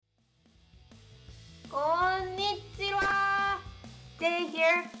Day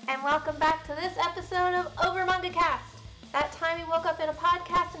here, and welcome back to this episode of Over Manga Cast. That time we woke up in a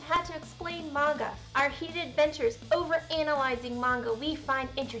podcast and had to explain manga, our heated adventures over analyzing manga we find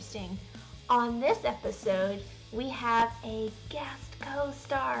interesting. On this episode, we have a guest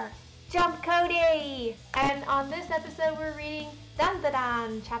co-star, Jump Cody! And on this episode, we're reading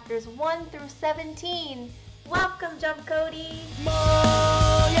Dandadan, chapters 1 through 17. Welcome, Jump Cody!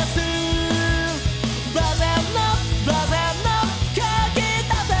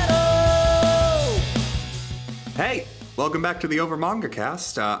 Hey, welcome back to the Over Manga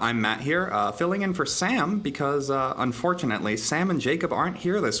Cast. I'm Matt here, filling in for Sam because, unfortunately, Sam and Jacob aren't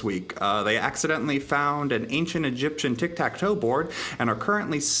here this week. They accidentally found an ancient Egyptian tic-tac-toe board and are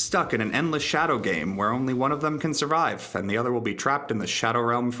currently stuck in an endless shadow game where only one of them can survive, and the other will be trapped in the Shadow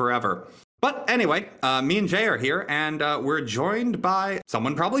Realm forever. But anyway, me and Jay are here, and we're joined by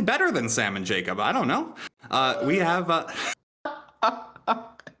someone probably better than Sam and Jacob. I don't know. We have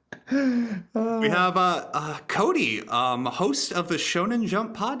Cody, host of the Shonen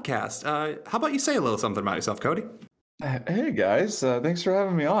Jump podcast. How about you say a little something about yourself, Cody? Hey guys, thanks for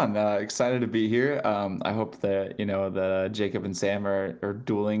having me on. Excited to be here. I hope that that Jacob and Sam are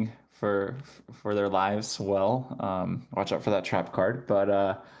dueling for their lives well. Watch out for that trap card,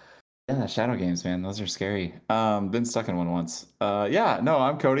 but yeah, shadow games, man, those are scary. Been stuck in one once.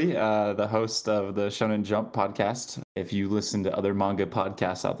 I'm Cody, the host of the Shonen Jump podcast. If you listen to other manga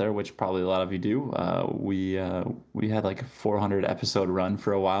podcasts out there, which probably a lot of you do, we had like a 400 episode run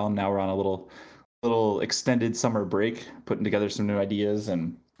for a while, and now we're on a little extended summer break, putting together some new ideas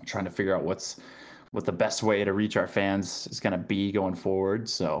and trying to figure out what the best way to reach our fans is going to be going forward.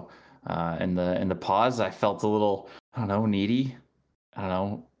 So in the pause, I felt a little, needy. I don't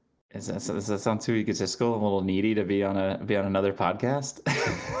know. Does that sound too egotistical? A little needy to be on another podcast?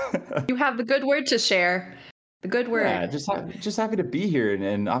 You have the good word to share. The good word. Yeah, just happy to be here,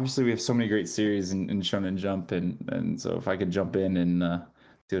 and obviously we have so many great series in Shonen Jump, and so if I could jump in and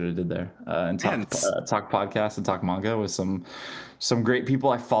see what I did there, and talk podcast and talk manga with some great people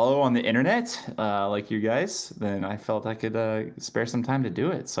I follow on the internet, like you guys, then I felt I could spare some time to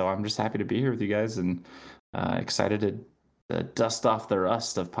do it. So I'm just happy to be here with you guys, and excited to dust off the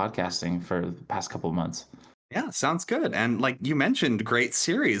rust of podcasting for the past couple of months. Yeah, sounds good. And like you mentioned, great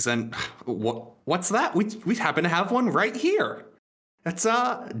series. And what's that? We happen to have one right here. That's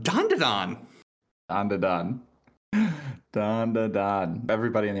Dandadan. Dandadan. Dandadan.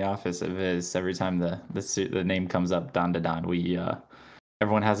 Everybody in the office of Viz, every time the name comes up, Dandadan,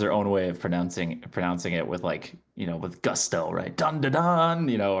 everyone has their own way of pronouncing it with with gusto, right? Dandadan,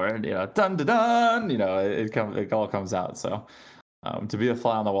 or Dandadan, it all comes out. So to be a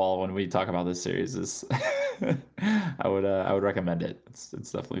fly on the wall when we talk about this series is I would recommend it. It's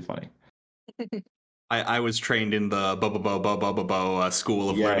definitely funny. I was trained in the bo school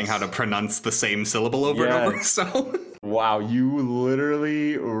of learning how to pronounce the same syllable over and over. So wow, you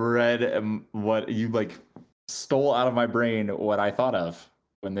literally read what you stole out of my brain what I thought of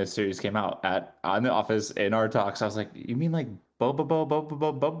when this series came out on the office in our talks. I was like, you mean like bo? Like,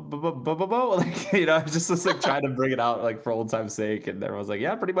 I was just trying to bring it out for old time's sake, and everyone was like,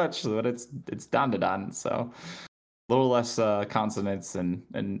 yeah, pretty much. But it's Dandadan, so a little less consonants and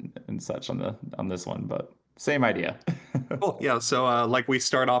such on this one, but same idea. Cool. Yeah. So like we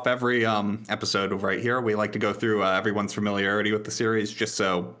start off every episode right here, we like to go through everyone's familiarity with the series, just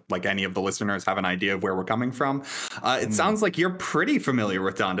so like any of the listeners have an idea of where we're coming from. It sounds like you're pretty familiar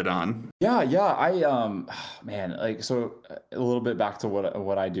with Dandadan. Yeah. I man, so a little bit back to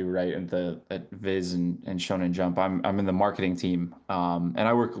what I do right at Viz and Shonen Jump. I'm in the marketing team, and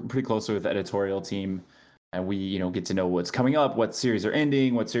I work pretty closely with the editorial team, and we get to know what's coming up, what series are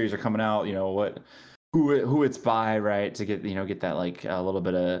ending, what series are coming out, who it's by, right, to get that a little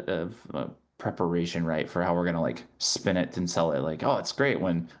bit of preparation, right, for how we're gonna spin it and sell it. Oh, it's great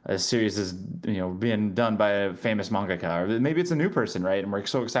when a series is being done by a famous mangaka, or maybe it's a new person, right, and we're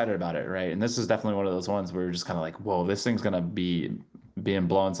so excited about it, right. And this is definitely one of those ones where we're just kind of whoa, this thing's gonna be being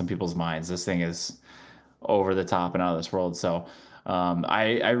blown some people's minds. This thing is over the top and out of this world. So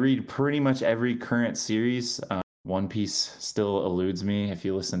I read pretty much every current series. One Piece still eludes me. If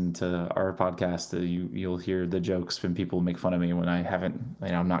you listen to our podcast, you'll hear the jokes when people make fun of me when I haven't,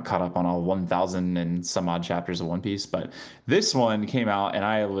 I'm not caught up on all 1,000 and some odd chapters of One Piece. But this one came out and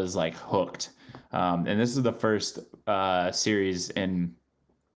I was hooked. And this is the first series in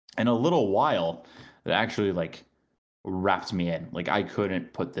a little while that actually wrapped me in. I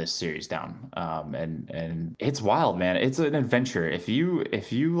couldn't put this series down. And it's wild, man. It's an adventure. If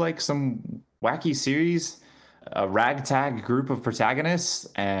you like some wacky series, a ragtag group of protagonists,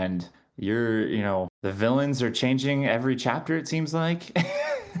 and the villains are changing every chapter, it seems like.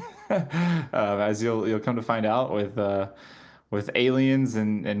 As you'll come to find out with aliens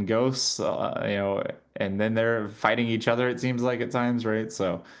and ghosts, and then they're fighting each other, it seems like at times, right?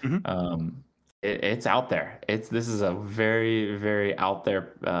 So it's out there. This is a very, very out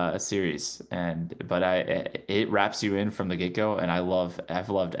there series, but it wraps you in from the get-go, and I've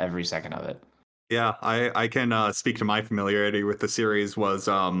loved every second of it. Yeah, I can speak to my familiarity with the series. Was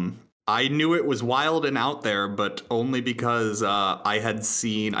I knew it was wild and out there, but only because I had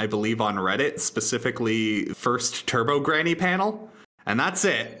seen, I believe on Reddit, specifically first Turbo Granny panel, and that's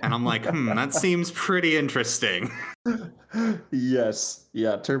it. And I'm like, that seems pretty interesting. Yes,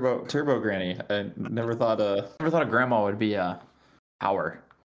 yeah, Turbo Granny. I never thought a grandma would be a power.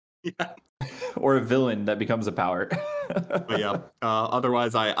 Yeah. Or a villain that becomes a power. But yeah,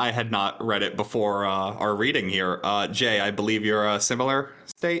 otherwise I had not read it before our reading here. Jay, I believe you're a similar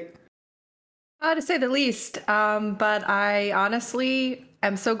state? To say the least. But I honestly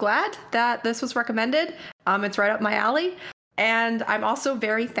am so glad that this was recommended. It's right up my alley. And I'm also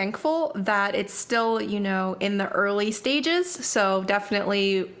very thankful that it's still, in the early stages. So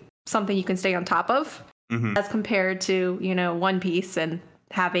definitely something you can stay on top of as compared to, One Piece and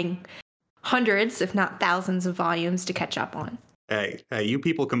having hundreds, if not thousands of volumes to catch up on. Hey, you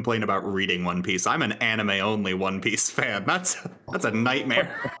people complain about reading One Piece. I'm an anime-only One Piece fan. That's a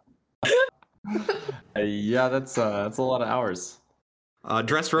nightmare. Yeah, that's a lot of hours.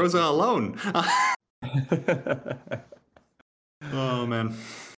 Dressrosa alone. Oh, man.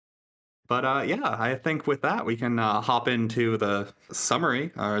 But yeah, I think with that, we can hop into the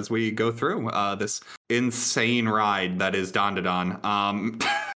summary as we go through this insane ride that is Dandadan.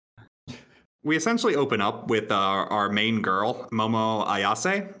 We essentially open up with our main girl, Momo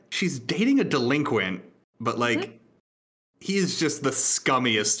Ayase. She's dating a delinquent, but he is just the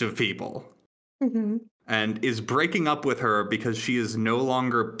scummiest of people. And is breaking up with her because she is no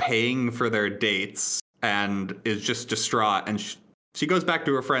longer paying for their dates and is just distraught. And she goes back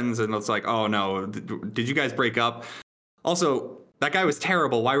to her friends and it's like, oh no, did you guys break up? Also, that guy was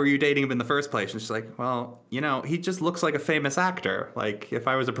terrible. Why were you dating him in the first place? And she's like, well, he just looks like a famous actor. Like, if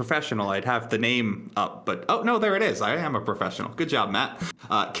I was a professional, I'd have the name up. But, oh, no, there it is. I am a professional. Good job, Matt.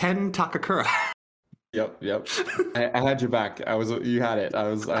 Ken Takakura. Yep. I had your back. You had it.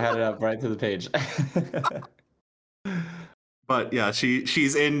 I had it up right to the page. But, yeah,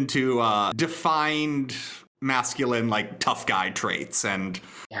 she's into defined masculine, tough guy traits. And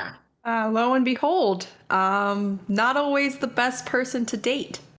yeah. Lo and behold, not always the best person to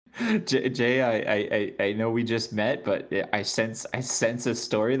date. Jay, I know we just met, but I sense a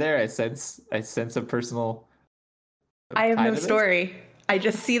story there. I sense a personal. I have no story. I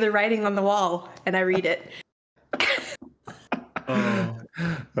just see the writing on the wall and I read it.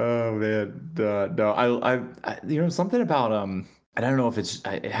 Oh man, no, I something about I don't know if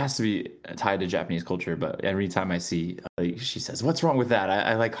it has to be tied to Japanese culture, but every time I see, she says, "What's wrong with that?"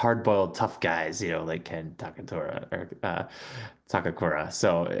 I like hard-boiled tough guys, like Ken Takakura.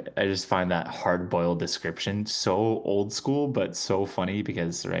 So I just find that hard-boiled description so old school, but so funny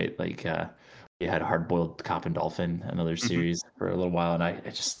because, right, we had Hard-Boiled Cop and Dolphin, another series for a little while, and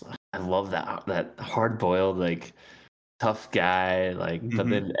I love that hard-boiled tough guy, but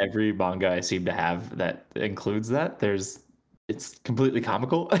then every manga I seem to have that includes that. It's completely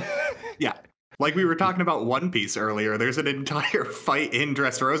comical. Yeah. Like we were talking about One Piece earlier, there's an entire fight in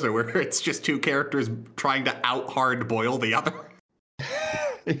Dressrosa where it's just two characters trying to out-hard boil the other.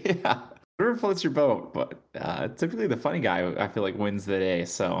 Yeah. Whatever floats your boat, but typically the funny guy, I feel like, wins the day.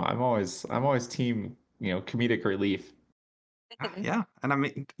 So I'm always team, comedic relief. Yeah. And I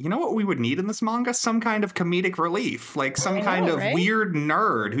mean, you know what we would need in this manga? Some kind of comedic relief. Like some kind of weird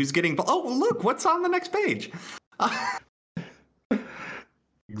nerd who's getting, oh, look, what's on the next page?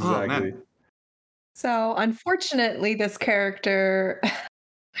 Exactly. Oh, so unfortunately, this character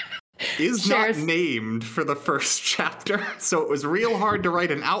is not named for the first chapter, so it was real hard to write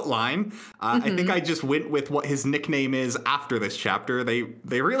an outline. I think I just went with what his nickname is after this chapter. They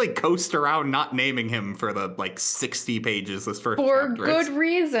really coast around not naming him for the 60 pages this first chapter. For good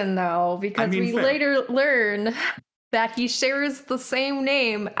reason, though, because we later learn that he shares the same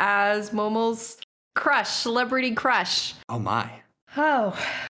name as Momo's celebrity crush. Oh my. Oh,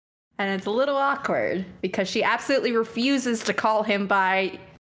 and it's a little awkward because she absolutely refuses to call him by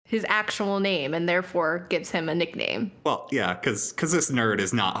his actual name and therefore gives him a nickname. Well, yeah, because this nerd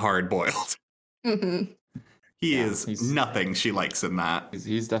is not hard-boiled. He is nothing she likes in that.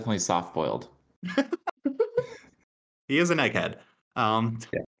 He's definitely soft-boiled. He is an egghead.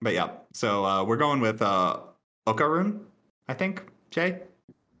 But yeah, so we're going with Okarun, I think, Jay?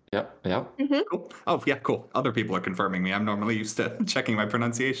 Yep. Cool. Oh, yeah, cool. Other people are confirming me. I'm normally used to checking my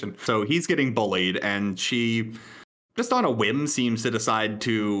pronunciation. So he's getting bullied, and she, just on a whim, seems to decide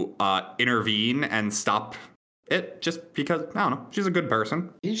to intervene and stop it just because, I don't know, she's a good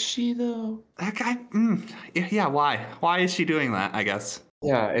person. Is she, though? That guy, yeah, why? Why is she doing that, I guess?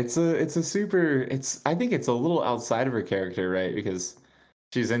 Yeah, I think it's a little outside of her character, right? Because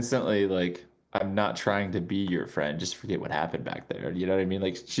she's instantly like, I'm not trying to be your friend. Just forget what happened back there. You know what I mean?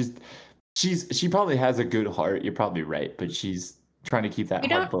 Like she probably has a good heart. You're probably right, but she's trying to keep that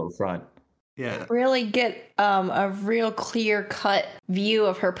heart bow front. Yeah. Really get a real clear cut view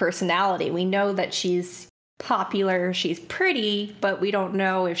of her personality. We know that she's popular, she's pretty, but we don't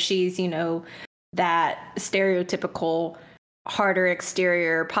know if she's, that stereotypical harder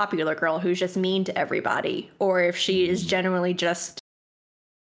exterior popular girl who's just mean to everybody, or if she is genuinely just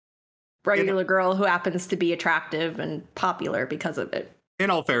regular girl who happens to be attractive and popular because of it.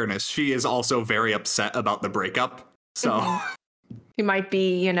 In all fairness, she is also very upset about the breakup. So He might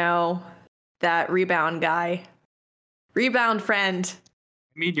be, that rebound guy. Rebound friend.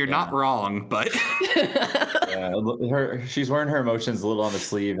 I mean, you're not wrong, but She's wearing her emotions a little on the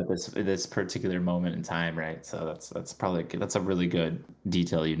sleeve at this particular moment in time, right? So that's a really good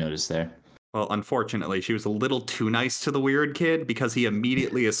detail you noticed there. well, unfortunately, she was a little too nice to the weird kid because he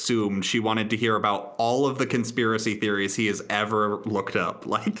immediately assumed she wanted to hear about all of the conspiracy theories he has ever looked up.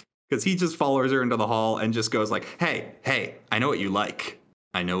 Like, because he just follows her into the hall and just goes like, hey, I know what you like.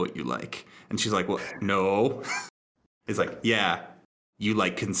 I know what you like. And she's like, well, no. He's like, yeah, you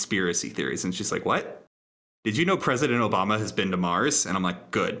like conspiracy theories. And she's like, what? Did you know President Obama has been to Mars? And I'm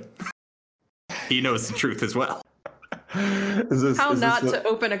like, good. He knows the truth as well. How not to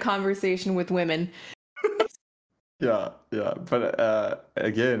open a conversation with women. Yeah. But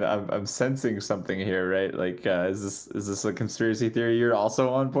again, I'm sensing something here, right? Like, is this a conspiracy theory you're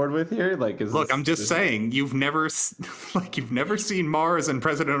also on board with here? Like, I'm just saying, you've never seen Mars and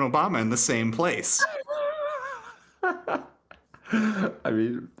President Obama in the same place. I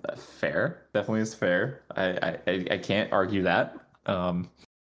mean, fair. Definitely is fair. I can't argue that.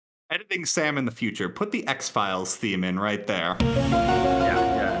 Editing Sam in the future. Put the X-Files theme in right there.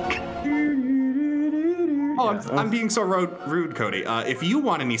 Yeah. Oh, I'm being so rude, Cody. If you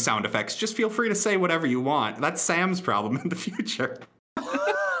want any sound effects, just feel free to say whatever you want. That's Sam's problem in the future.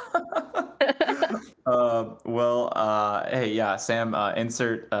 Hey, yeah, Sam,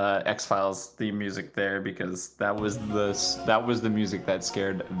 insert X-Files theme music there because that was the music that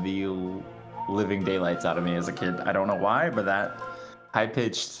scared the living daylights out of me as a kid. I don't know why, but that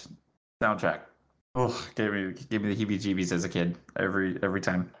high-pitched soundtrack gave me the heebie-jeebies as a kid every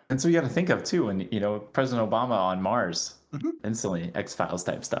time. And so you got to think of too, when President Obama on Mars, instantly X-Files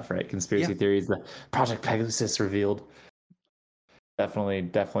type stuff, right? Conspiracy theories, the Project Pegasus revealed. Definitely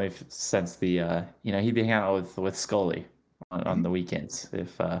sense the he'd be hanging out with Scully on the weekends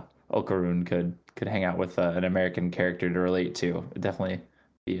if Okaroon could hang out with an American character to relate to. It'd definitely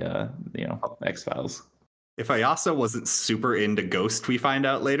be X-Files. If Ayasa wasn't super into Ghost, we find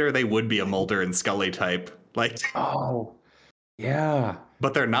out later, they would be a Mulder and Scully type. Like, oh, yeah.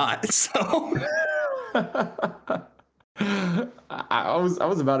 But they're not, so. I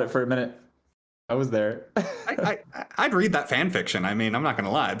was about it for a minute. I was there. I'd read that fan fiction. I mean, I'm not going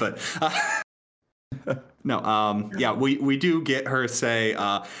to lie, but. No, we do get her say,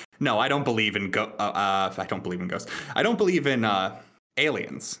 no, I don't believe in I don't believe in ghosts. I don't believe in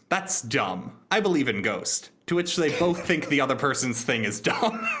aliens. That's dumb. I believe in ghost. To which they both think the other person's thing is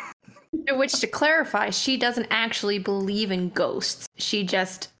dumb. To which, to clarify, she doesn't actually believe in ghosts. She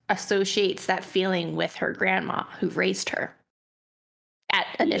just associates that feeling with her grandma who raised her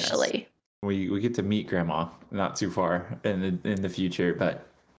initially. Yes. We get to meet grandma not too far in the future, but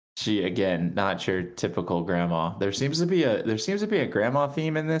she, again, not your typical grandma. There seems to be a grandma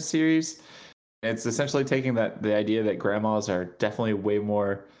theme in this series. It's essentially taking the idea that grandmas are definitely way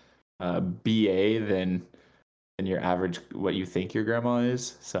more BA than your average what you think your grandma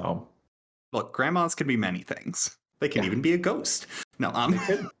is. So, look, grandmas can be many things. They can even be a ghost. No,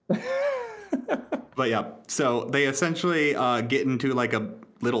 but yeah. So they essentially get into like a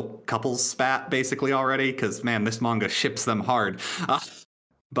little couples spat basically already because man, this manga ships them hard.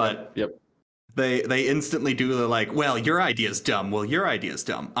 But yep. They instantly do the like, well, your idea's dumb. Well, your idea's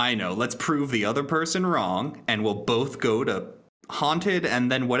dumb. I know. Let's prove the other person wrong, and we'll both go to Haunted, and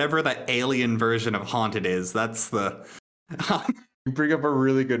then whatever the alien version of Haunted is, that's the. You bring up a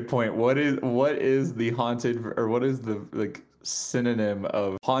really good point. What is the Haunted, or what is the like synonym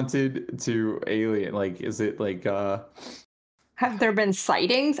of Haunted to Alien? Like, is it like Have there been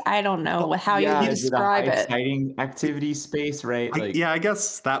sightings? I don't know how you Yeah, describe the high it. sighting activity space, right? I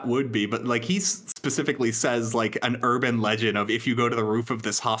guess that would be, but like he specifically says like an urban legend of if you go to the roof of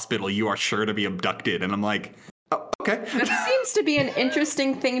this hospital, you are sure to be abducted. And I'm like, oh, okay. That seems to be an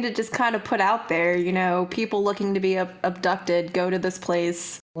interesting thing to just kind of put out there. You know, people looking to be abducted go to this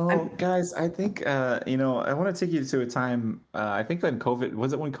place. Well, guys, I think I want to take you to a time. I think when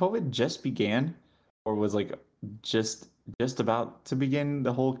COVID just began, or was like just about to begin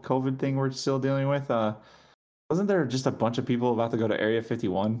the whole COVID thing we're still dealing with? Wasn't there just a bunch of people about to go to Area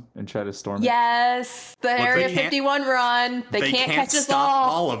 51 and try to storm it? Yes, the Area 51 run. They can't catch us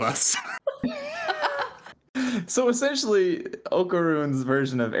all of us. So essentially, Okarune's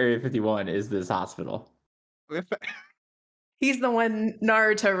version of Area 51 is this hospital. He's the one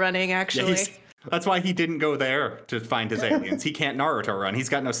Naruto running, actually. Yeah, that's why he didn't go there to find his aliens. He can't Naruto run. He's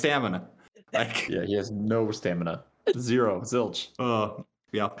got no stamina. Yeah, he has no stamina. Zero. Zilch.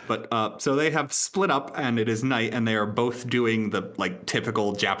 Yeah, but so they have split up, and it is night, and they are both doing the like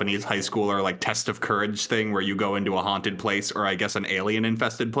typical Japanese high schooler like test of courage thing, where you go into a haunted place, or I guess an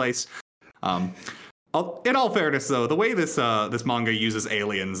alien-infested place. In all fairness, though, the way this manga uses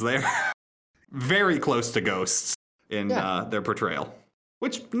aliens, they're very close to ghosts in their portrayal,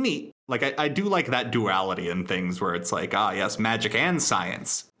 which neat. Like I do like that duality in things where it's like, yes, magic and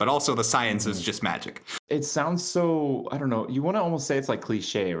science, but also the science is just magic. It sounds so, I don't know, you want to almost say it's like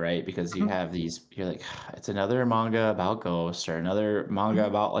cliche, right? Because you have these, you're like, it's another manga about ghosts or another manga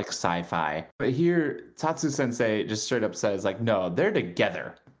about like sci-fi. But here, Tatsu Sensei just straight up says like, no, they're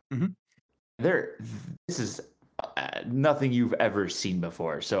together. This is nothing you've ever seen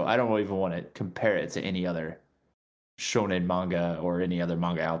before. So I don't even want to compare it to any other shonen manga or any other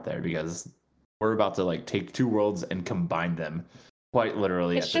manga out there, because we're about to like take two worlds and combine them quite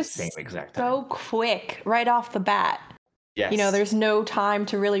literally at the same exact time. So quick, right off the bat. Yes. You know, there's no time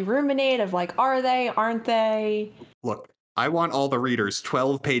to really ruminate of like, are they, aren't they? Look, I want all the readers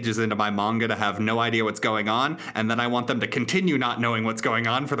 12 pages into my manga to have no idea what's going on, and then I want them to continue not knowing what's going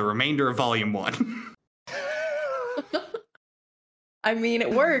on for the remainder of volume 1. I mean,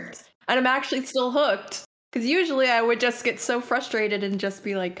 it worked. And I'm actually still hooked. Because usually I would just get so frustrated and just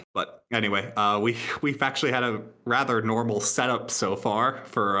be like... But anyway, we've actually had a rather normal setup so far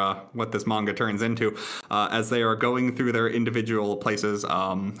for what this manga turns into. As they are going through their individual places,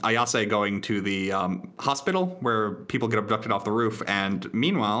 Ayase going to the hospital where people get abducted off the roof. And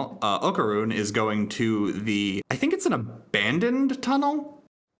meanwhile, Okarune is going to I think it's an abandoned tunnel?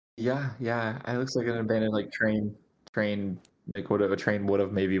 Yeah. It looks like an abandoned like train, like what a train would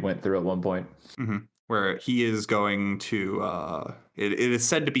have maybe went through at one point. Mm-hmm. Where he is going to, it is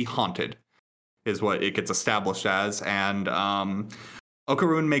said to be haunted, is what it gets established as. And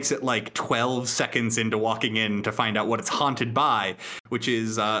Okarune makes it like 12 seconds into walking in to find out what it's haunted by, which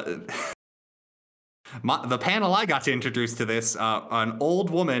is the panel I got to introduce to this, an old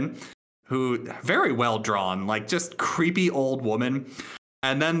woman who, very well drawn, like just creepy old woman.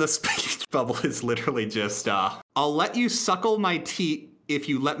 And then the speech bubble is literally just, I'll let you suckle my teat if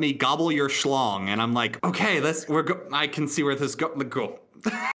you let me gobble your schlong. And I'm like, okay, I can see where this go.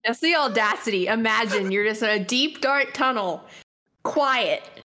 Just the audacity. Imagine you're just in a deep, dark tunnel, quiet,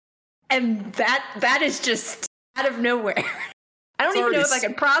 and that is just out of nowhere. I don't even know if I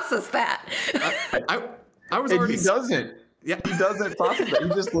can process that. I was already... He doesn't. Yeah, he doesn't process it. He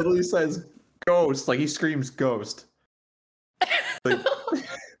just literally says ghost, like he screams ghost. Like,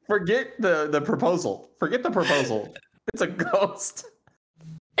 forget the proposal. Forget the proposal. It's a ghost.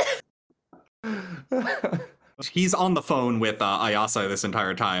 He's on the phone with Ayase this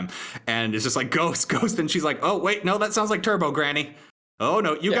entire time, and it's just like, ghost, and she's like, oh, wait, no, that sounds like Turbo Granny. Oh,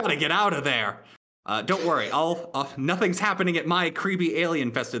 no, you gotta get out of there. Don't worry, nothing's happening at my creepy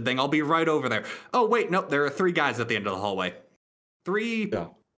alien-infested thing. I'll be right over there. Oh, wait, no, there are 3 guys at the end of the hallway. 3... Yeah.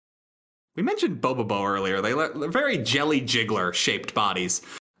 We mentioned Bobobo earlier. They're very jelly jiggler-shaped bodies.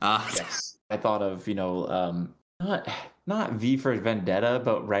 Yes. I thought of, not V for Vendetta,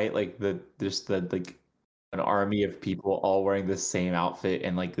 but right, like there's like an army of people all wearing the same outfit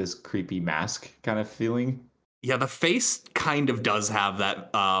and like this creepy mask kind of feeling. Yeah, the face kind of does have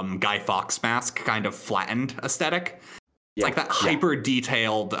that Guy Fawkes mask kind of flattened aesthetic. It's like that hyper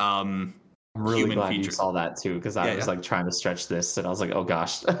detailed I'm really human glad features. You saw that too, because I was like trying to stretch this and I was like, oh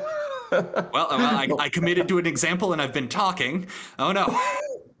gosh. well, I committed to an example and I've been talking. Oh no.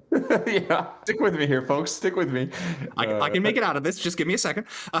 Yeah, stick with me here, folks. Stick with me. I can make it out of this. Just give me a second.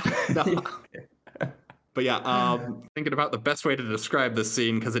 No. But yeah, thinking about the best way to describe this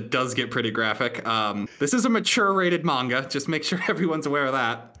scene, because it does get pretty graphic. This is a mature rated manga. Just make sure everyone's aware of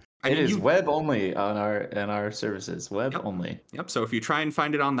that. It is web only on our services. Web only. Yep. So if you try and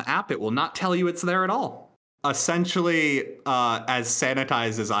find it on the app, it will not tell you it's there at all. Essentially, as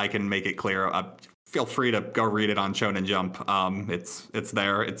sanitized as I can make it clear, feel free to go read it on Shonen Jump. It's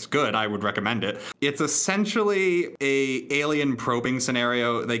there. It's good. I would recommend it. It's essentially a alien probing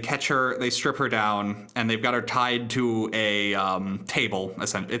scenario. They catch her, they strip her down, and they've got her tied to a table.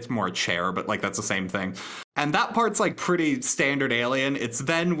 Essentially, it's more a chair, but like that's the same thing. And that part's like pretty standard Alien. It's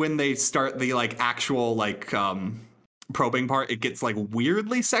then when they start the like actual like probing part, it gets like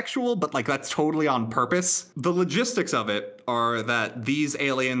weirdly sexual, but like that's totally on purpose. The logistics of it are that these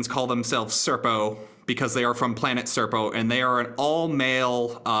aliens call themselves Serpo because they are from planet Serpo, and they are an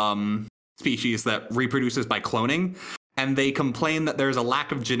all-male species that reproduces by cloning, and they complain that there's a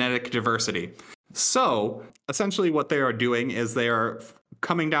lack of genetic diversity. So essentially what they are doing is they are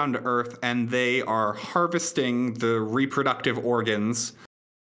coming down to Earth, and they are harvesting the reproductive organs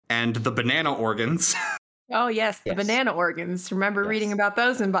and the banana organs. Oh, yes, the banana organs. Remember reading about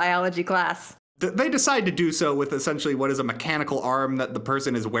those in biology class. They decide to do so with essentially what is a mechanical arm that the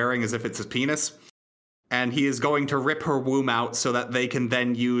person is wearing as if it's his penis. And he is going to rip her womb out so that they can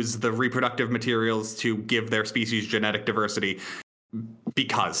then use the reproductive materials to give their species genetic diversity.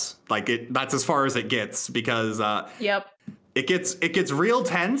 Because, that's as far as it gets. Because it gets real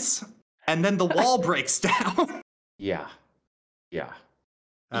tense, and then the wall breaks down. Yeah.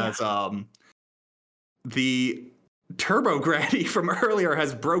 As the Turbo Granny from earlier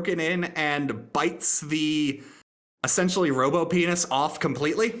has broken in and bites the essentially Robo Penis off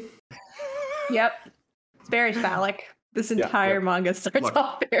completely. Yep. It's very phallic. This entire manga starts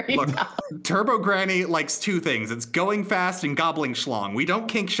off very phallic. Turbo Granny likes two things. It's going fast and gobbling schlong. We don't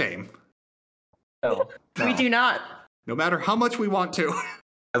kink shame. No. We do not. No matter how much we want to.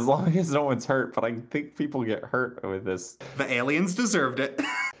 As long as no one's hurt, but I think people get hurt with this. The aliens deserved it.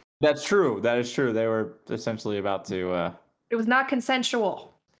 That's true. That is true. They were essentially about to... It was not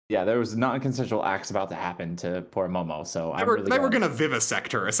consensual. Yeah, there was non-consensual acts about to happen to poor Momo, so they were going to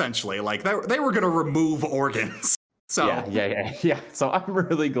vivisect her, essentially. Like, they were going to remove organs. So Yeah. So I'm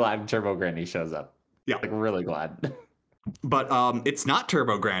really glad Turbo Granny shows up. Yeah. Like, really glad. But it's not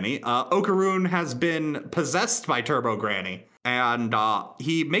Turbo Granny. Okaroon has been possessed by Turbo Granny. And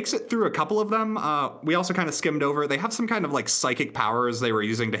he makes it through a couple of them. We also kind of skimmed over. They have some kind of like psychic powers they were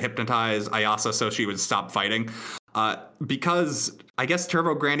using to hypnotize Ayasa so she would stop fighting. Because I guess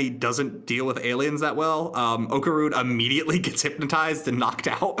Turbo Granny doesn't deal with aliens that well, Okaroon immediately gets hypnotized and knocked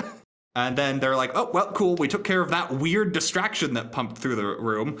out. And then they're like, oh, well, cool. We took care of that weird distraction that pumped through the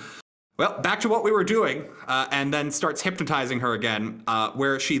room. Well, back to what we were doing. And then starts hypnotizing her again,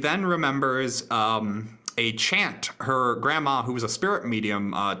 where she then remembers... a chant her grandma, who was a spirit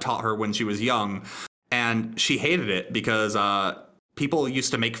medium, taught her when she was young. And she hated it because people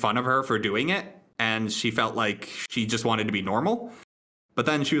used to make fun of her for doing it. And she felt like she just wanted to be normal. But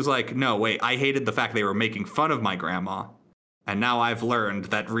then she was like, no, wait, I hated the fact they were making fun of my grandma. And now I've learned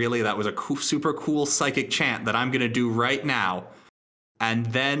that really that was a super cool psychic chant that I'm going to do right now. And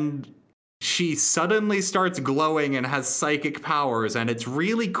then she suddenly starts glowing and has psychic powers, and it's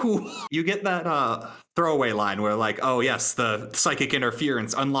really cool. You get that throwaway line where like, oh yes, the psychic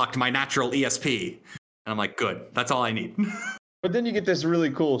interference unlocked my natural ESP. And I'm like, good, that's all I need. But then you get this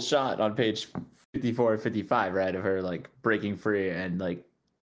really cool shot on page 54 or 55, right, of her like breaking free and like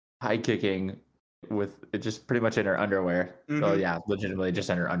high kicking with it just pretty much in her underwear. Mm-hmm. Oh yeah, legitimately just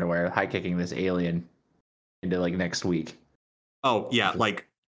in her underwear, high kicking this alien into like next week. Oh yeah, like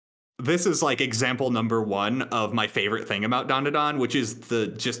this is like example number 1 of my favorite thing about Dandadan, which is the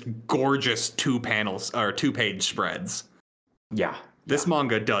just gorgeous 2-page spreads. Yeah. This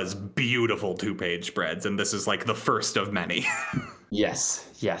manga does beautiful 2-page spreads, and this is like the first of many. Yes.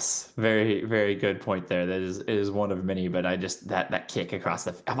 Very, very good point there. That is one of many, but I just that kick across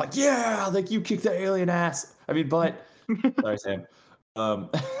the I'm like, yeah, like you kicked the alien ass. I mean, but sorry, Sam.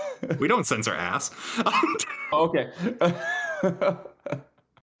 We don't censor ass. Okay.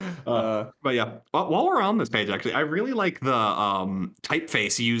 But yeah, while we're on this page, actually, I really like the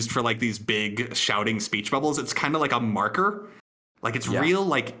typeface used for like these big shouting speech bubbles. It's kind of like a marker. Like it's real,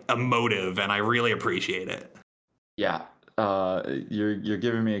 like emotive, and I really appreciate it. Yeah. You're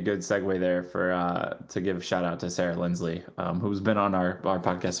giving me a good segue there for to give a shout out to Sarah Lindsley, who's been on our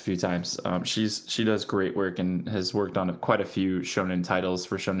podcast a few times. She does great work and has worked on quite a few shonen titles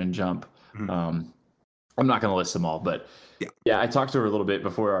for Shonen Jump. Mm-hmm. I'm not going to list them all, but yeah, I talked to her a little bit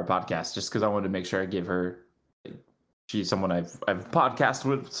before our podcast just because I wanted to make sure I give her. She's someone I've podcasted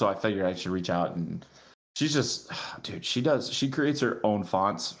with, so I figured I should reach out, and she's just, dude. She creates her own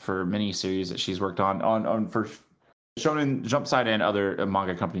fonts for many series that she's worked on for Shonen Jump side and other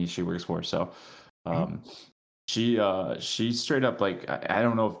manga companies she works for. So she straight up, like, I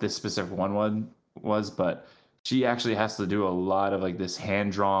don't know if this specific one was, but she actually has to do a lot of like this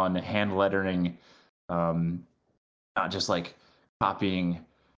hand drawn, hand lettering, not just like copying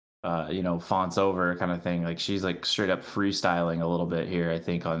fonts over kind of thing. Like she's like straight up freestyling a little bit here, I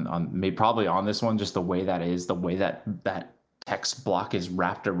think, on maybe probably on this one, just the way that text block is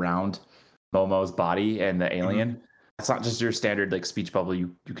wrapped around Momo's body and the alien. It's not just your standard like speech bubble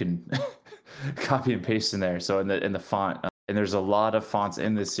you can copy and paste in there. So in the font, and there's a lot of fonts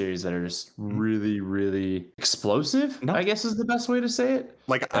in this series that are just really, really explosive, I guess is the best way to say it.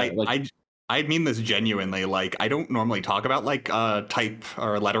 I mean this genuinely. Like, I don't normally talk about like type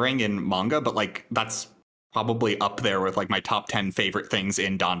or lettering in manga, but like that's probably up there with like my top 10 favorite things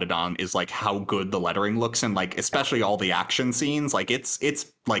in Dandadan is like how good the lettering looks, and like especially all the action scenes. Like it's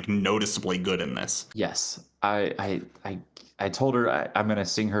like noticeably good in this. Yes, I told her I'm gonna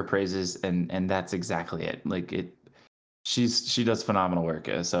sing her praises, and that's exactly it. Like she does phenomenal work.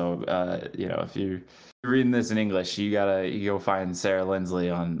 So if you're reading this in English, you go find Sarah Lindsley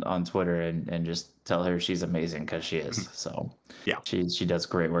on Twitter and just tell her she's amazing, because she is. So yeah, she does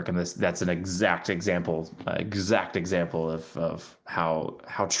great work in this. That's an exact example of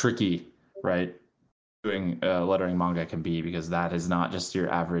how tricky, right, doing lettering manga can be, because that is not just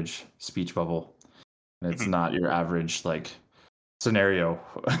your average speech bubble. It's not your average like scenario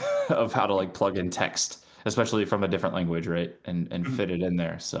of how to like plug in text, especially from a different language, right, and fit it in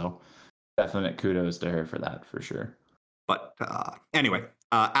there. So definite kudos to her for that, for sure. But anyway,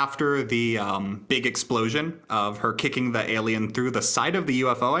 after the big explosion of her kicking the alien through the side of the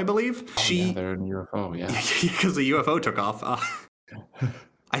UFO, I believe, they're in the UFO, because the UFO took off.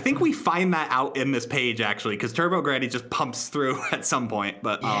 I think we find that out in this page, actually, because Turbo Granny just pumps through at some point.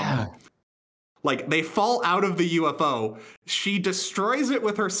 But like, they fall out of the UFO. She destroys it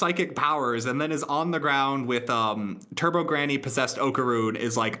with her psychic powers, and then is on the ground with Turbo Granny possessed Okaroon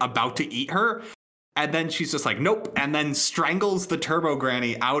is like about to eat her. And then she's just like, nope. And then strangles the Turbo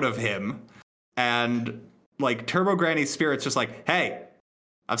Granny out of him. And like Turbo Granny's spirit's just like, hey,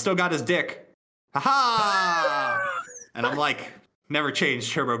 I've still got his dick. Ha-ha! And I'm like, never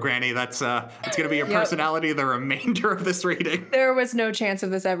change, Turbo Granny. It's going to be your personality the remainder of this reading. There was no chance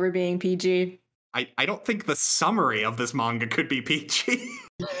of this ever being PG. I don't think the summary of this manga could be PG.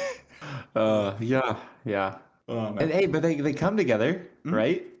 Yeah. And hey, but they come together,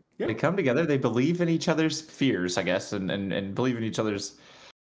 right? Yeah. They come together. They believe in each other's fears, I guess, and believe in each other's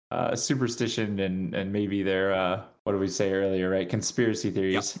superstition and maybe their what did we say earlier, right? Conspiracy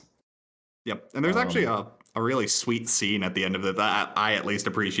theories. Yep. And there's actually a really sweet scene at the end of it that I at least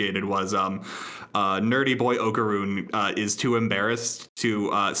appreciated was nerdy boy Okaroon is too embarrassed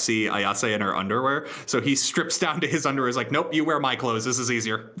to see Ayase in her underwear. So he strips down to his underwear. Is like, nope, you wear my clothes. This is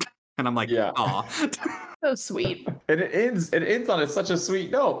easier. And I'm like, aw. So sweet. And it ends on such a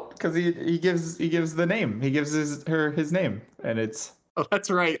sweet note, because he gives the name. He gives his name, and it's. Oh, that's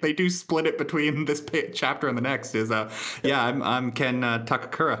right. They do split it between this chapter and the next. I'm Ken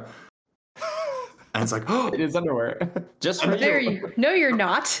Takakura. And it's like, oh, it is underwear. Just for you. No, you're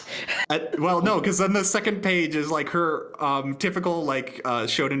not. Well, no, because then the second page is like her typical like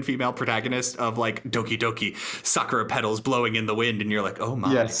shonen female protagonist of like Doki Doki Sakura petals blowing in the wind, and you're like, oh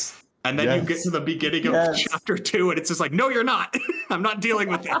my. Yes. And then you get to the beginning of chapter 2, and it's just like, no, you're not. I'm not dealing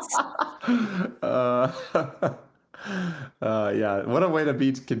with this. Yeah, what a way to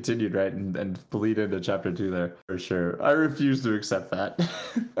be continued, right? And bleed into chapter 2 there, for sure. I refuse to accept that.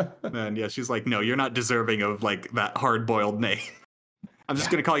 And yeah, she's like, no, you're not deserving of like that hard-boiled name. I'm just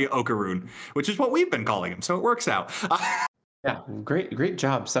going to call you Okaroon, which is what we've been calling him, so it works out. Yeah, great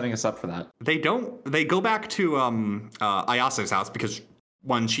job setting us up for that. They go back to Ayase's house because,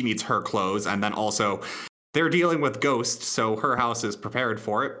 one, she needs her clothes, and then also they're dealing with ghosts, so her house is prepared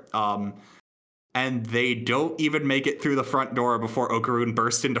for it. And they don't even make it through the front door before Okaroon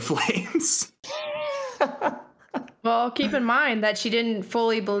burst into flames. Well, keep in mind that she didn't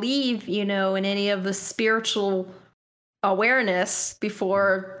fully believe, in any of the spiritual awareness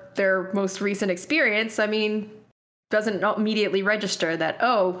before their most recent experience. I mean, doesn't immediately register that,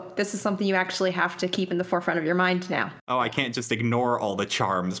 this is something you actually have to keep in the forefront of your mind now. Oh, I can't just ignore all the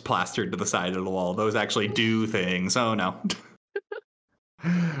charms plastered to the side of the wall. Those actually do things. Oh, no.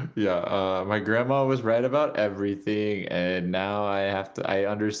 Yeah, my grandma was right about everything, and now I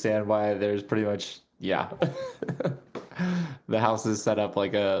understand why there's pretty much, the house is set up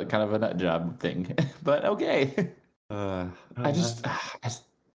like a kind of a nut job thing. But okay. I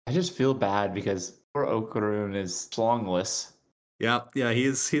just feel bad because poor Okaroon is schlongless. Yeah,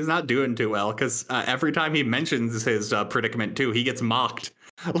 he's not doing too well because every time he mentions his predicament too, he gets mocked.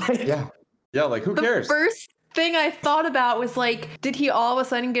 Yeah, like who The cares? first thing I thought about was like, did he all of a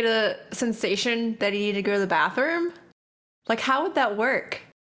sudden get a sensation that he needed to go to the bathroom? Like, how would that work?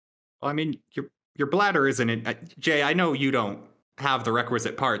 Well, I mean, your bladder isn't in. Jay, I know you don't have the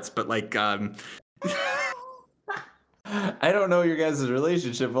requisite parts, but like, I don't know your guys'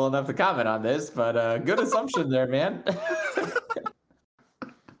 relationship well enough to comment on this, but good assumption there, man.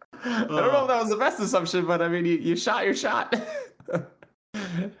 I don't know if that was the best assumption, but I mean, you shot your shot.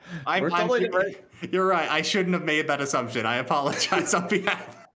 We're totally right. You're right. I shouldn't have made that assumption. I apologize on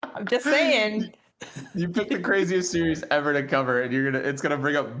behalf. I'm just saying. You picked the craziest series ever to cover, and it's gonna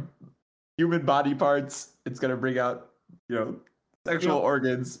bring up human body parts. It's gonna bring out, sexual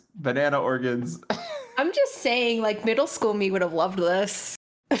organs, banana organs. I'm just saying, like, middle school me would have loved this.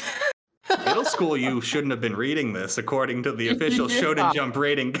 Middle school, you shouldn't have been reading this, according to the official Shonen Jump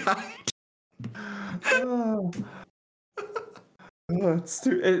rating guide. This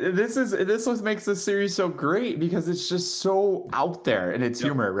makes this series so great because it's just so out there in its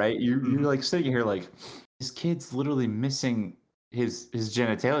humor, right? You're like sitting here like, this kid's literally missing his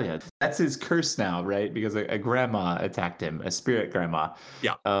genitalia. That's his curse now, right? Because a grandma attacked him, a spirit grandma.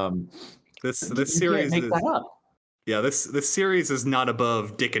 Yeah. This You series can't make is that up. yeah this series is not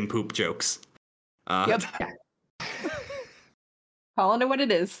above dick and poop jokes. Yep. Calling it what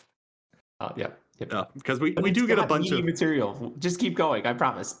it is. Yep. Because we do get a bunch of material. Just keep going, I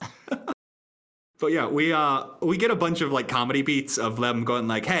promise. But yeah, we get a bunch of like comedy beats of them going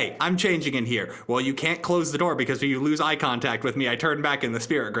like, "Hey, I'm changing in here. Well, you can't close the door because if you lose eye contact with me, I turn back in the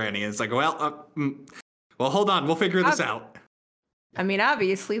spirit granny." And it's like, well, hold on, we'll figure this out. I mean,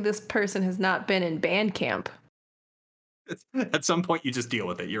 obviously, this person has not been in band camp. At some point, you just deal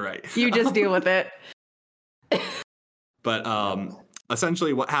with it. You're right. You just deal with it. But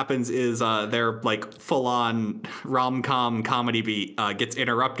essentially, what happens is their like full-on rom-com comedy beat gets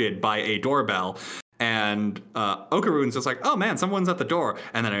interrupted by a doorbell, and Okarune's just like, "Oh man, someone's at the door,"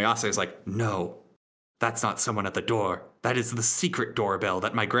 and then Ayase is like, "No, that's not someone at the door. That is the secret doorbell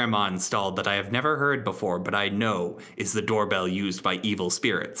that my grandma installed that I have never heard before, but I know is the doorbell used by evil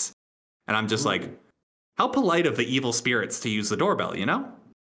spirits." And I'm just like, how polite of the evil spirits to use the doorbell, you know?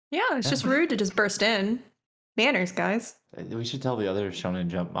 Yeah, it's just rude to just burst in. Manners, guys. We should tell the other Shonen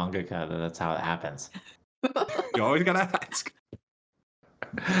Jump mangaka that that's how it happens. You always gotta ask.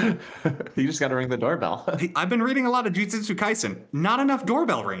 You just gotta ring the doorbell. I've been reading a lot of Jujutsu Kaisen. Not enough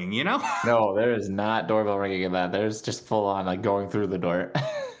doorbell ringing, you know? No, there is not doorbell ringing in that. There's just full on like going through the door.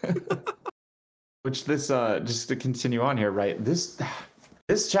 Which this just to continue on here, right? This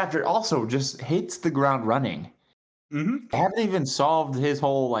chapter also just hits the ground running. Mm-hmm. I haven't even solved his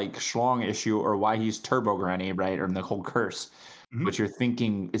whole like schlong issue or why he's Turbo Granny, right? Or the whole curse, which you're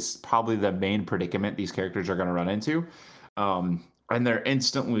thinking is probably the main predicament these characters are going to run into. And they're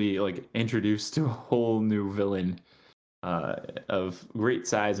instantly like introduced to a whole new villain of great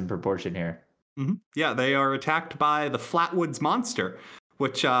size and proportion here. Mm-hmm. Yeah, they are attacked by the Flatwoods monster,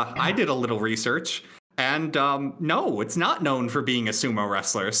 which I did a little research. And no, it's not known for being a sumo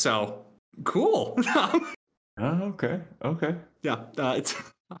wrestler. So cool. Oh, okay. Yeah, it's.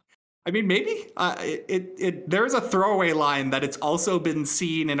 I mean, maybe there's a throwaway line that it's also been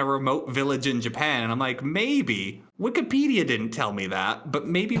seen in a remote village in Japan, and I'm like, maybe Wikipedia didn't tell me that, but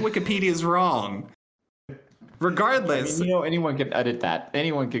maybe Wikipedia's wrong. Regardless, I mean, anyone can edit that.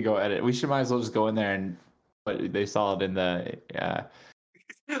 Anyone could go edit. We might as well just go in there and. But they saw it in the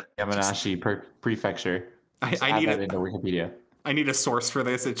Yamanashi Prefecture. I need that into Wikipedia. I need a source for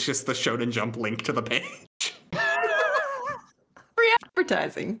this. It's just the Shonen Jump link to the page. Free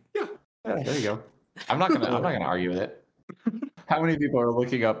advertising. Yeah, there you go. I'm not gonna argue with it. How many people are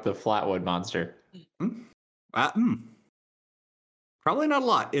looking up the Flatwood monster? Probably not a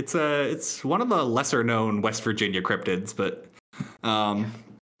lot. It's one of the lesser known West Virginia cryptids, but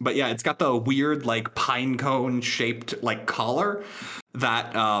yeah, it's got the weird like pine cone shaped like collar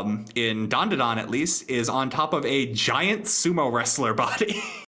that in Dandadan at least is on top of a giant sumo wrestler body.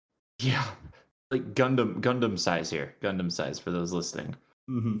 Yeah, like Gundam size here. Gundam size for those listening.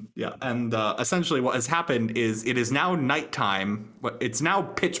 Mm-hmm. Yeah, and essentially what has happened is it is now nighttime. It's now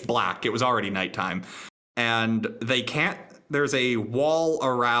pitch black. It was already nighttime, and they can't. There's a wall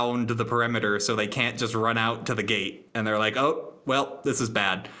around the perimeter, so they can't just run out to the gate. And they're like, "Oh, well, this is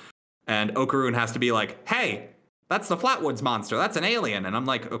bad." And Okarune has to be like, "Hey, that's the Flatwoods monster. That's an alien." And I'm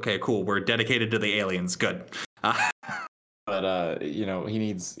like, "Okay, cool. We're dedicated to the aliens. Good." But he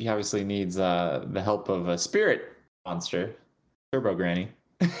obviously needs the help of a spirit monster, Turbo Granny,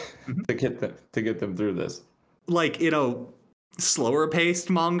 to get them through this. Like, slower paced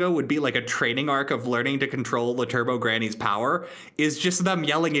manga would be like a training arc of learning to control the Turbo Granny's power is just them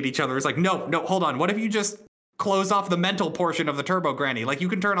yelling at each other. It's like, no, hold on. What if you just close off the mental portion of the Turbo Granny? Like, you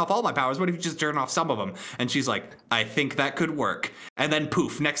can turn off all my powers. What if you just turn off some of them? And she's like, I think that could work. And then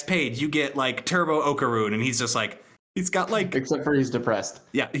poof, next page, you get like Turbo Okaroon, and he's just like, he's got like, except for he's depressed.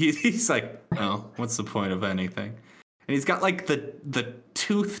 Yeah, he's like, oh, what's the point of anything? And he's got like the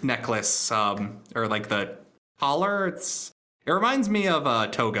tooth necklace, or like the collar. It reminds me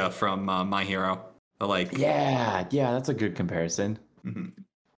of Toga from My Hero. Yeah, that's a good comparison. Mm-hmm.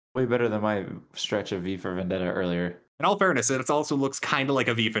 Way better than my stretch of V for Vendetta earlier. In all fairness, it also looks kind of like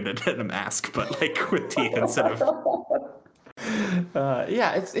a V for Vendetta mask, but like with teeth instead of.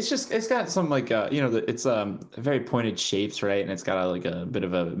 It's got some like it's very pointed shapes, right? And it's got a bit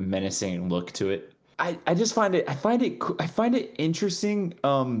of a menacing look to it. I find it interesting.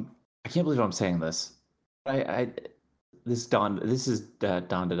 I can't believe I'm saying this. This is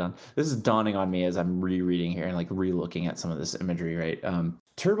dawning on me as I'm rereading here and like re-looking at some of this imagery, right?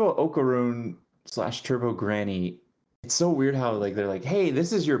 Turbo Okaroon / Turbo Granny. It's so weird how like they're like, hey,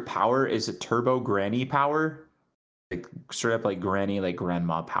 this is your power. Is it Turbo Granny power? Like straight up like granny, like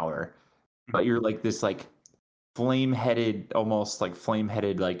grandma power. But you're like this like flame-headed,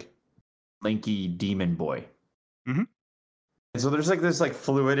 like lanky demon boy. Mm-hmm. And so there's like this like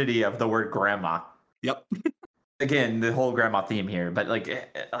fluidity of the word grandma. Yep. Again, the whole grandma theme here, but like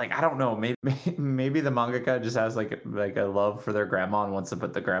I don't know, maybe the mangaka just has like a love for their grandma and wants to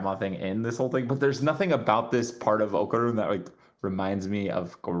put the grandma thing in this whole thing. But there's nothing about this part of Okaroon that like reminds me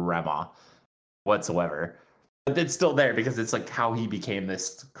of grandma whatsoever. But it's still there because it's like how he became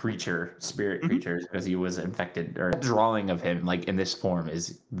this spirit creature, because he was infected. Or drawing of him like in this form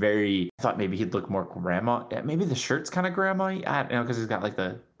is very. I thought maybe he'd look more grandma. Maybe the shirt's kind of grandma-y. I don't know, because he's got like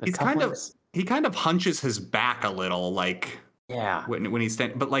the he's he kind of hunches his back a little, like when he's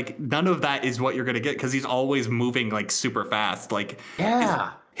standing. But like none of that is what you're gonna get because he's always moving like super fast. Like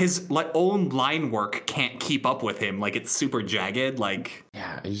his like own line work can't keep up with him. Like it's super jagged. Like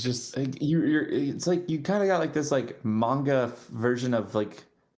he's just you're. It's like you kind of got like this like manga version of like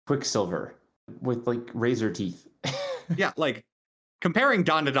Quicksilver with like razor teeth. Yeah, like comparing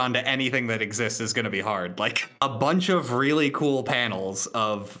Dandadan to anything that exists is going to be hard. Like a bunch of really cool panels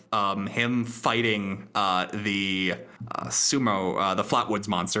of him fighting the sumo, the Flatwoods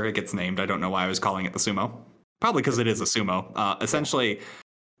monster. It gets named. I don't know why I was calling it the sumo. Probably because it is a sumo. Essentially,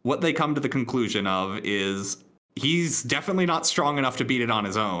 what they come to the conclusion of is he's definitely not strong enough to beat it on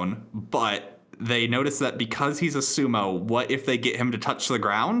his own, but they notice that because he's a sumo, what if they get him to touch the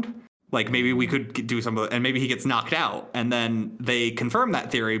ground? Like maybe we could do some of it, and maybe he gets knocked out. And then they confirm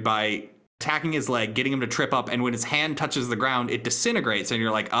that theory by attacking his leg, getting him to trip up, and when his hand touches the ground, it disintegrates. And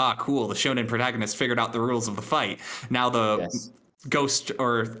you're like, cool, the shonen protagonist figured out the rules of the fight. Now the ghost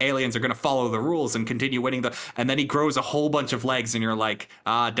or aliens are going to follow the rules and continue winning and then he grows a whole bunch of legs, and you're like,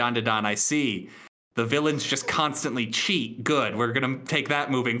 Dandadan, I see. The villains just constantly cheat. Good. We're going to take that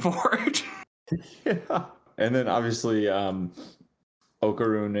moving forward. Yeah. And then obviously,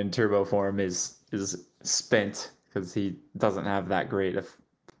 Okaroon in turbo form is spent because he doesn't have that great of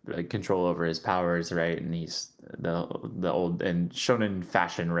control over his powers, right? And he's the old and shonen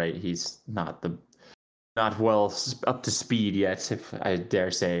fashion, right? He's not well up to speed yet, if I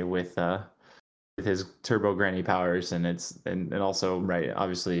dare say, with his Turbo Granny powers, and also right.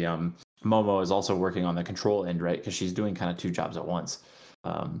 Obviously, Momo is also working on the control end, right? Because she's doing kind of two jobs at once.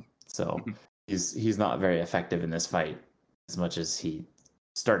 So he's not very effective in this fight as much as he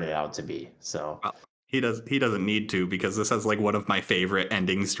started out to be. So he doesn't need to, because this has like one of my favorite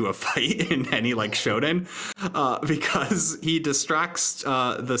endings to a fight in any like shonen, because he distracts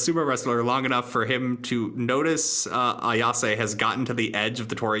the sumo wrestler long enough for him to notice Ayase has gotten to the edge of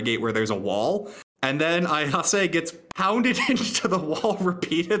the Torii Gate where there's a wall, and then Ayase gets pounded into the wall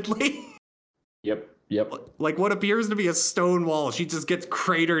repeatedly. Yep. Like what appears to be a stone wall, she just gets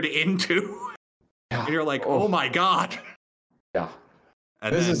cratered into. And you're like, oh my god. Yeah.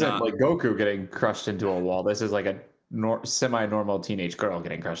 And this isn't like Goku getting crushed into a wall. This is like a semi-normal teenage girl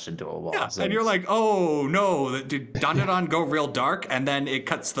getting crushed into a wall. Yeah, so and you're like, oh no, did Dandadan go real dark? And then it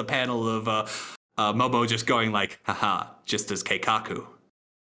cuts the panel of Momo just going like, haha, just as Keikaku.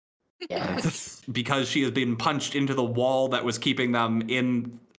 Yes. Because she has been punched into the wall that was keeping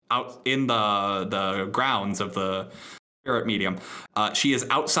them out in the grounds of the spirit medium. She is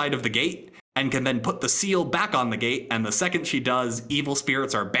outside of the gate and can then put the seal back on the gate, and the second she does, evil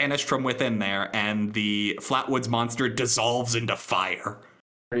spirits are banished from within there, and the Flatwoods monster dissolves into fire.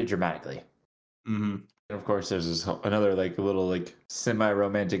 Pretty dramatically. Mm-hmm. And of course, there's another like little like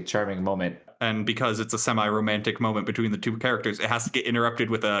semi-romantic, charming moment and because it's a semi-romantic moment between the two characters, it has to get interrupted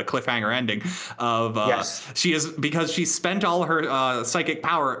with a cliffhanger ending of because she spent all her psychic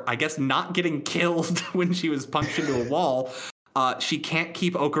power, I guess, not getting killed when she was punched into a wall. She can't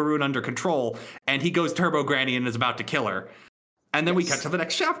keep Okaroon under control, and he goes Turbo Granny and is about to kill her. And then we cut to the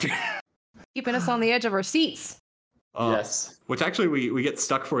next chapter. Keeping us on the edge of our seats. Yes. Which actually we get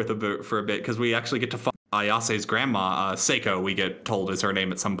stuck for a bit because we actually get to follow Ayase's grandma, Seiko, we get told is her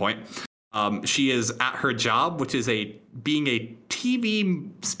name at some point. She is at her job, which is being a TV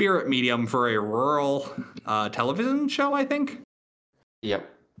spirit medium for a rural television show, I think. Yep.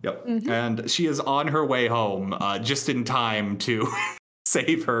 Mm-hmm. And she is on her way home just in time to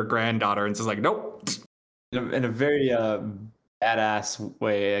save her granddaughter, and says like, nope. In a very badass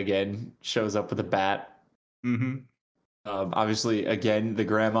way, again, shows up with a bat. Mm-hmm. Obviously, again, the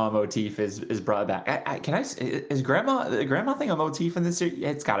grandma motif is brought back. Is the grandma thing a motif in this series?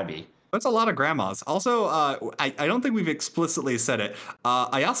 It's got to be. That's a lot of grandmas. Also, I don't think we've explicitly said it.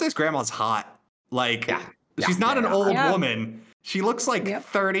 Ayase's grandma's hot. Like, she's not an old woman. She looks like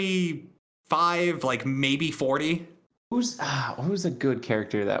 35, like maybe 40. Who's a good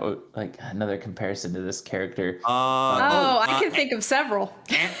character that would, like, another comparison to this character? I can think of several.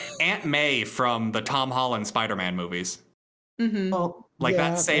 Aunt May from the Tom Holland Spider-Man movies. Mm-hmm. Oh,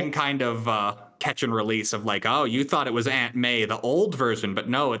 that same kind of catch and release of like, oh, you thought it was Aunt May, the old version, but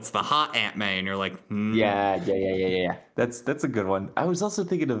no, it's the hot Aunt May, and you're like, yeah. That's a good one. I was also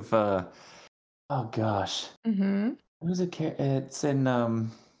thinking of, oh gosh, who's it's in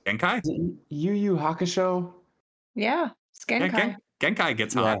Genkai? Yu Yu Hakusho. Yeah, Genkai. Genkai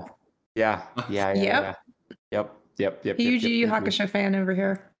gets hot. Yeah. Yep. Huge Yu Yu Hakusho fan over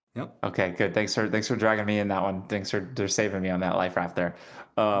here. Yep. Okay, good. Thanks for dragging me in that one. Thanks for saving me on that life raft there.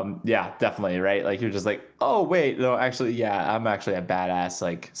 Yeah, definitely, right? Like, you're just like, oh wait, no, actually, yeah, I'm actually a badass.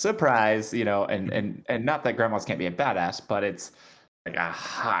 Like, surprise, and not that grandmas can't be a badass, but it's like a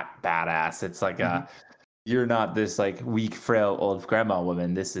hot badass. It's like you're not this like weak, frail old grandma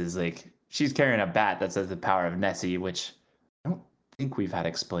woman. This is like, she's carrying a bat that says the power of Nessie, which I don't think we've had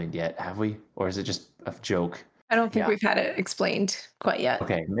explained yet, have we? Or is it just a joke? I don't think we've had it explained quite yet.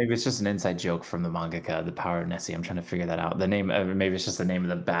 Okay, maybe it's just an inside joke from the mangaka, the power of Nessie. I'm trying to figure that out. The name, maybe it's just the name of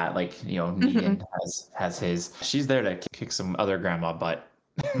the bat. Like, Negan has his. She's there to kick some other grandma butt.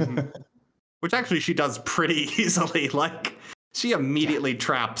 Which actually she does pretty easily. Like, she immediately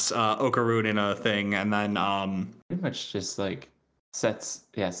traps Okaroon in a thing, and then pretty much just like sets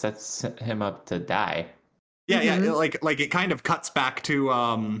him up to die. Yeah, like it kind of cuts back to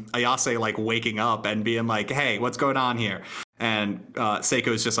Ayase like waking up and being like, "Hey, what's going on here?" And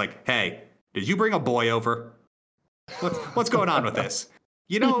Seiko's just like, "Hey, did you bring a boy over? What's going on with this?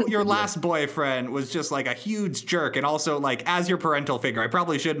 Your last boyfriend was just like a huge jerk, and also like as your parental figure, I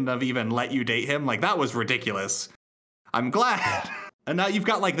probably shouldn't have even let you date him. Like, that was ridiculous. I'm glad." And now you've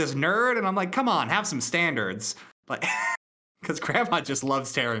got like this nerd, and I'm like, "Come on, have some standards." Like, because grandma just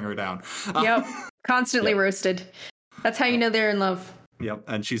loves tearing her down. Yep. Constantly roasted. That's how you know they're in love. Yep.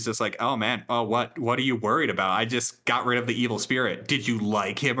 And she's just like, "Oh man, what are you worried about? I just got rid of the evil spirit. Did you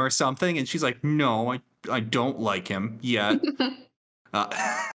like him or something?" And she's like, "No, I don't like him yet."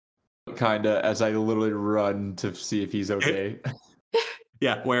 Kinda, as I literally run to see if he's okay.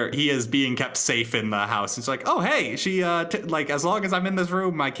 Yeah, where he is being kept safe in the house. It's like, "Oh hey, she like, as long as I'm in this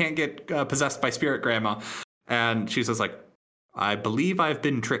room, I can't get possessed by spirit grandma." And she's just like, "I believe I've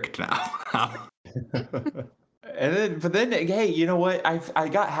been tricked now." But then, hey, you know what? I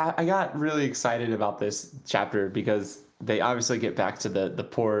got really excited about this chapter because they obviously get back to the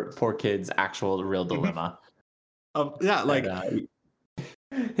poor kid's actual real dilemma. Like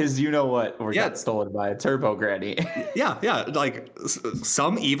his got stolen by a Turbo Granny. yeah, like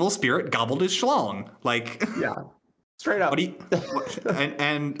some evil spirit gobbled his schlong. Like, straight up.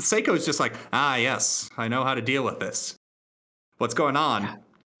 And Seiko's just like, yes, I know how to deal with this. What's going on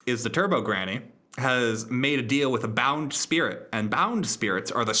is the Turbo Granny has made a deal with a bound spirit, and bound spirits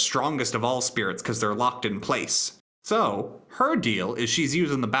are the strongest of all spirits because they're locked in place. So her deal is she's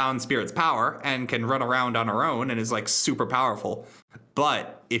using the bound spirit's power and can run around on her own and is like super powerful.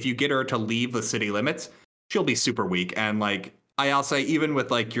 But if you get her to leave the city limits, she'll be super weak. And like, I'll say, even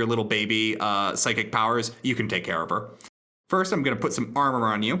with like your little baby psychic powers, you can take care of her. First, I'm going to put some armor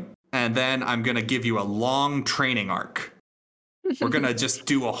on you, and then I'm going to give you a long training arc. We're going to just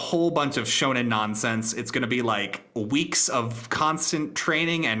do a whole bunch of shonen nonsense. It's going to be like weeks of constant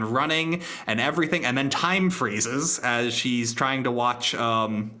training and running and everything. And then time freezes as she's trying to watch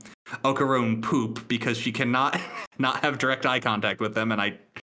Okaroon poop because she cannot not have direct eye contact with them. And I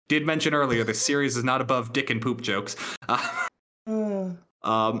did mention earlier, the series is not above dick and poop jokes.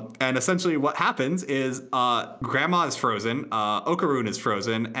 And essentially what happens is Grandma is frozen, Okaroon is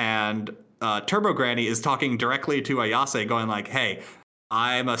frozen, and Turbo Granny is talking directly to Ayase going like, hey,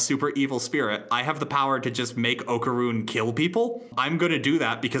 I'm a super evil spirit. I have the power to just make Okaroon kill people. I'm going to do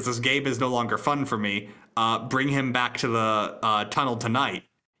that because this game is no longer fun for me. Bring him back to the tunnel tonight.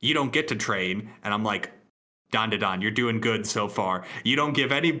 You don't get to train. And I'm like, Don, you're doing good so far. You don't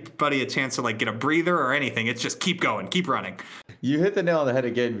give anybody a chance to like get a breather or anything. It's just keep going, keep running. You hit the nail on the head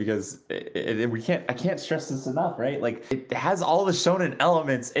again because I can't stress this enough, right? Like it has all the shonen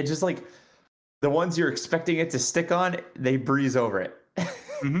elements. It just like the ones you're expecting it to stick on, they breeze over it.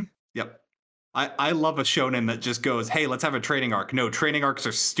 Mm-hmm. Yep. I love a shonen that just goes, hey, let's have a training arc. No, training arcs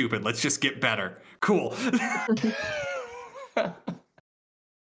are stupid. Let's just get better. Cool.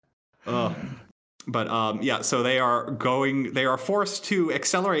 But so they are forced to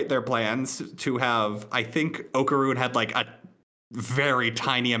accelerate their plans to have, I think Okaroon had like a very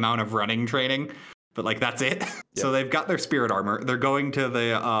tiny amount of running training, but like that's it. Yep. So they've got their spirit armor. They're going to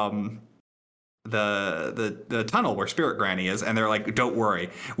the tunnel where Spirit Granny is, and they're like, don't worry,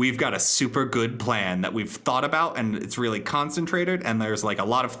 we've got a super good plan that we've thought about, and it's really concentrated, and there's like a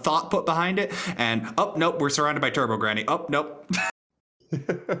lot of thought put behind it, and oh nope, we're surrounded by Turbo Granny. Oh nope.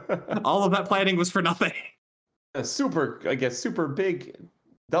 All of that planning was for nothing. A super big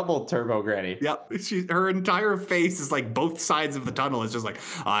double Turbo Granny. Yep. Her entire face is like both sides of the tunnel is just like,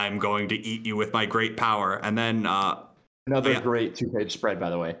 I'm going to eat you with my great power. And then another great 2-page spread, by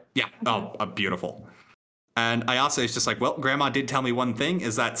the way. Yeah. Oh, beautiful. And Ayase is just like, well, Grandma did tell me one thing,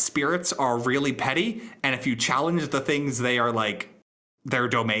 is that spirits are really petty, and if you challenge the things they are like their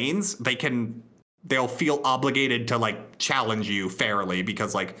domains, they'll feel obligated to like challenge you fairly,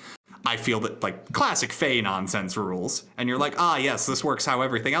 because like I feel that like classic Fae nonsense rules. And you're like, yes, this works how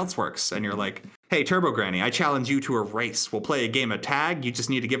everything else works. And you're like, hey, Turbo Granny, I challenge you to a race. We'll play a game of tag. You just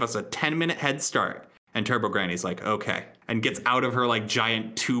need to give us a 10-minute head start. And Turbo Granny's like, okay. And gets out of her like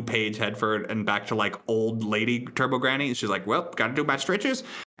giant 2-page Headford and back to like old lady Turbo Granny. And she's like, well, gotta do my stretches.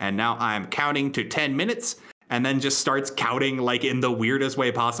 And now I'm counting to 10 minutes. And then just starts counting like in the weirdest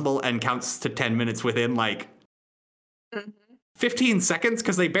way possible and counts to 10 minutes within like 15 seconds,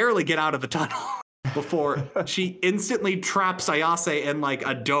 because they barely get out of the tunnel before she instantly traps Ayase in like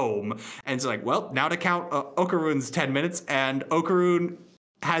a dome. And it's like, well, now to count Okaroon's 10 minutes. And Okaroon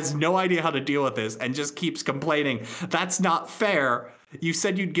has no idea how to deal with this and just keeps complaining. That's not fair. You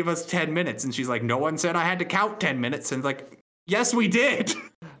said you'd give us 10 minutes. And she's like, no one said I had to count 10 minutes. And it's like, yes, we did.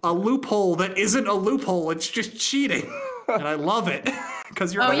 A loophole that isn't a loophole. It's just cheating. And I love it.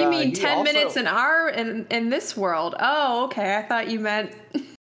 Because you're you mean 10 minutes in this world? Oh, okay. I thought you meant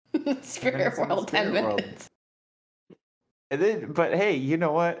spirit world 10 minutes. And then, but hey, you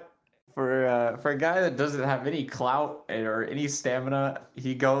know what? For a guy that doesn't have any clout or any stamina,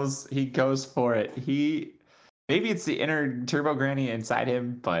 he goes for it. Maybe it's the inner Turbo Granny inside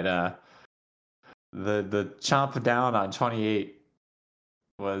him, but the chomp down on 28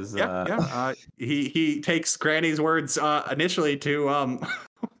 was he takes Granny's words initially to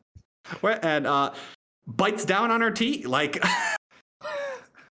and bites down on her teeth like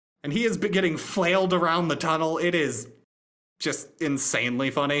and he has been getting flailed around the tunnel. It is just insanely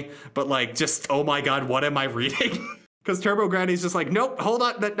funny, but like just oh my god, what am I reading? Because Turbo Granny's just like, nope, hold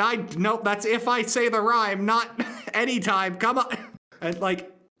on, nope, that's if I say the rhyme, not anytime, come on. And like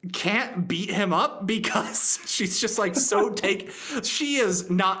can't beat him up because she's just like she is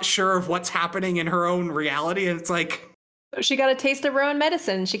not sure of what's happening in her own reality, and it's like she got a taste of her own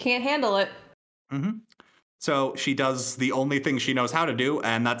medicine. She can't handle it. Mm-hmm. So she does the only thing she knows how to do,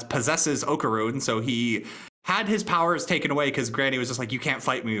 and that's possesses Okaroon. So he had his powers taken away because Granny was just like, you can't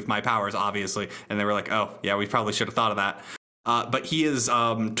fight me with my powers, obviously. And they were like, oh yeah, we probably should have thought of that. But he is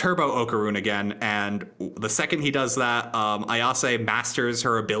Turbo Okaroon again, and the second he does that, Ayase masters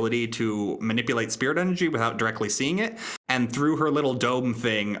her ability to manipulate spirit energy without directly seeing it, and through her little dome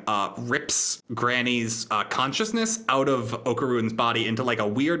thing, rips Granny's consciousness out of Okaroon's body into like a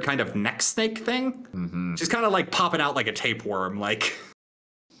weird kind of neck snake thing. Mm-hmm. She's kind of like popping out like a tapeworm, like.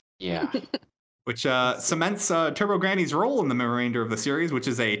 Yeah. Which cements Turbo Granny's role in the remainder of the series, which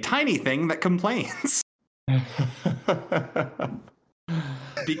is a tiny thing that complains.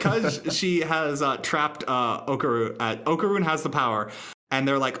 Because she has trapped Okaroon. Okaroon has the power, and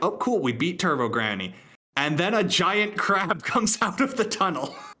they're like, oh cool, we beat Turbo Granny. And then a giant crab comes out of the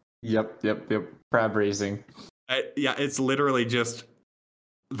tunnel. Yep. Crab racing. Yeah, it's literally just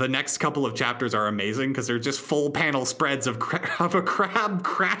the next couple of chapters are amazing because they're just full panel spreads of a crab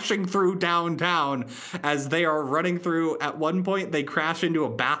crashing through downtown as they are running through. At one point, they crash into a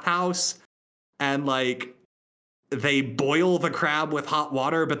bathhouse, and like they boil the crab with hot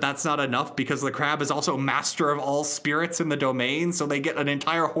water, but that's not enough because the crab is also master of all spirits in the domain, so they get an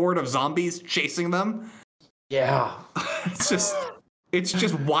entire horde of zombies chasing them. Yeah. It's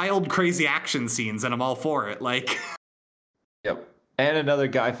just wild, crazy action scenes, and I'm all for it. Like, yep. And another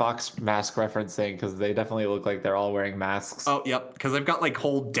Guy Fawkes mask reference thing, because they definitely look like they're all wearing masks. oh, yep, because they've got like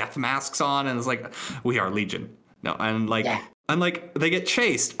whole death masks on, and it's like, we are Legion. No, and like, they get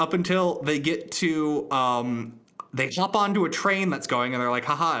chased up until they get to they hop onto a train that's going, and they're like,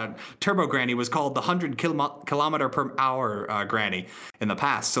 haha, Turbo Granny was called the 100 kilometer per hour Granny in the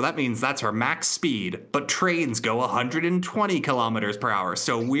past. So that means that's her max speed, but trains go 120 kilometers per hour.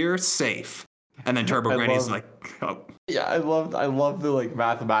 So we're safe. And then Turbo Granny's like, oh. Yeah, I love the like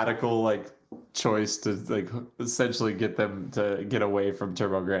mathematical like choice to like essentially get them to get away from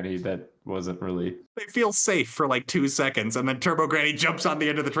Turbo Granny that wasn't really. They feel safe for like 2 seconds, and then Turbo Granny jumps on the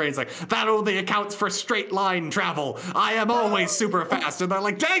end of the train. It's like, that only accounts for straight line travel. I am always super fast. And they're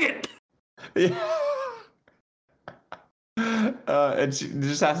like, dang it! Yeah. And she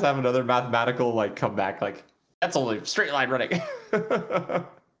just has to have another mathematical like comeback. Like, that's only straight line running.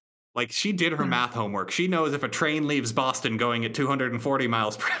 Like, she did her math homework. She knows if a train leaves Boston going at 240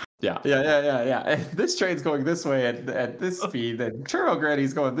 miles per hour. Yeah. If this train's going this way at this speed, then Turbo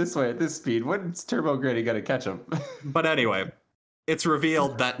Granny's going this way at this speed. When's Turbo Granny gonna catch him? But anyway, it's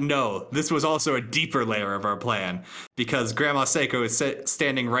revealed that no, this was also a deeper layer of our plan, because Grandma Seiko is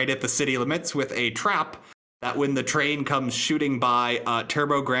standing right at the city limits with a trap that when the train comes shooting by,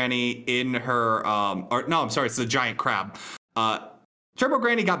 Turbo Granny in her, it's the giant crab. Turbo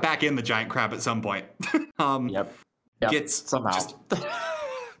Granny got back in the giant crab at some point. Yep. Gets somehow just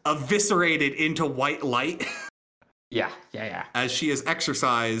eviscerated into white light. Yeah. As she is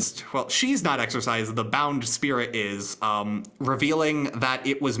exorcised, well, she's not exorcised, the bound spirit is, revealing that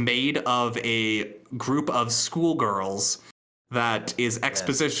it was made of a group of schoolgirls that is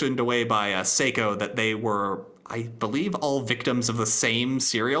expositioned away by Seiko, that they were, I believe, all victims of the same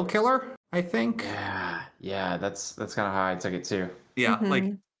serial killer, I think. Yeah, that's kind of how I took it too. Yeah,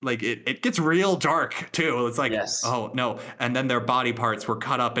 like it gets real dark too. It's like, yes. Oh no. And then their body parts were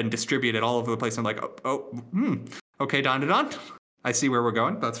cut up and distributed all over the place. I'm like, okay, Don. I see where we're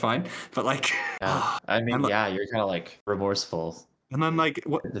going. That's fine. But like, yeah. I mean, you're kind of like remorseful. And then like,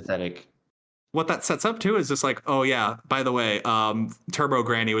 pathetic. What that sets up to is just like, oh yeah, by the way, Turbo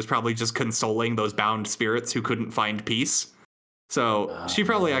Granny was probably just consoling those bound spirits who couldn't find peace. So she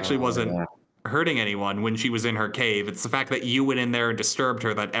probably actually wasn't hurting anyone when she was in her cave. It's the fact that you went in there and disturbed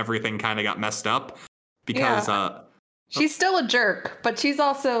her that everything kind of got messed up. Because she's still a jerk, but she's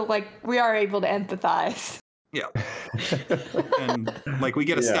also like, we are able to empathize. Yeah. And like, we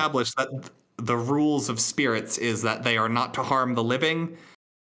get established that the rules of spirits is that they are not to harm the living,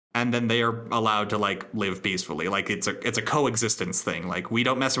 and then they are allowed to like live peacefully. Like, it's a coexistence thing. Like, we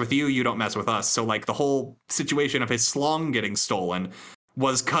don't mess with you, you don't mess with us. So like, the whole situation of his slong getting stolen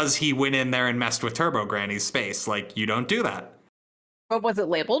was because he went in there and messed with Turbo Granny's space. Like, you don't do that. But was it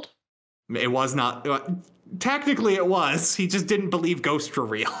labeled? It was not. Technically, it was. He just didn't believe ghosts were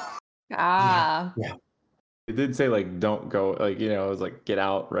real. Yeah. It did say, like, don't go, like, you know, it was like, get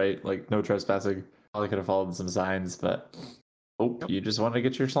out, right? Like, no trespassing. Probably could have followed some signs, but you just want to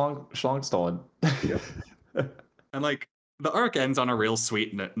get your schlong stolen. And, like, the arc ends on a real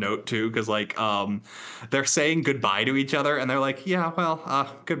sweet note, too, because, like, they're saying goodbye to each other, and they're like, yeah,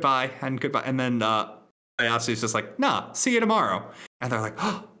 well, goodbye, and goodbye. And then Ayasu's just like, nah, see you tomorrow. And they're like,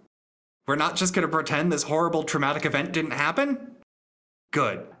 oh, we're not just going to pretend this horrible traumatic event didn't happen?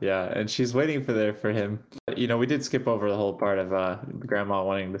 Good. Yeah, and she's waiting for him. You know, we did skip over the whole part of Grandma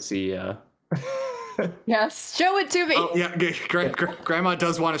wanting to see... Yes, show it to me. Oh, yeah, Grandma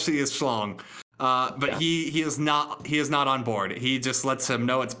does want to see his schlong. But he is not on board. He just lets him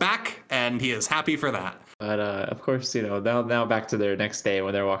know it's back, and he is happy for that. But of course, you know, now back to their next day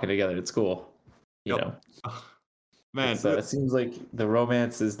when they're walking together at school. You know, man, it seems like the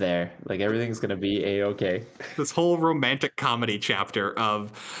romance is there. Like, everything's gonna be a-okay. This whole romantic comedy chapter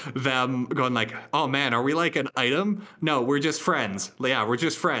of them going like, "Oh man, are we like an item? No, we're just friends. Yeah, we're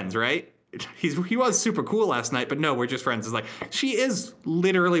just friends, right?" He was super cool last night, but no, we're just friends. It's like, she is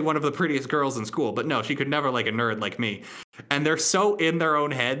literally one of the prettiest girls in school, but no, she could never like a nerd like me. And they're so in their own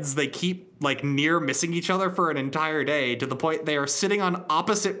heads, they keep like near missing each other for an entire day, to the point they are sitting on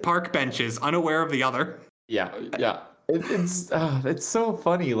opposite park benches, unaware of the other. Yeah. It's so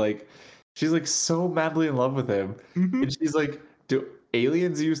funny. Like, she's like so madly in love with him, and she's like, "Do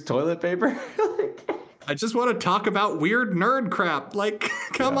aliens use toilet paper?" I just want to talk about weird nerd crap. Like,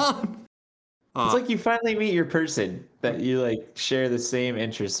 come on. It's like you finally meet your person that you like share the same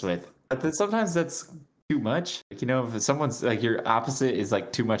interests with. But then sometimes that's too much. Like, if someone's like your opposite is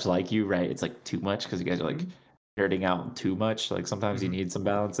like too much like you, right? It's like too much because you guys are like nerding out too much. Like sometimes you need some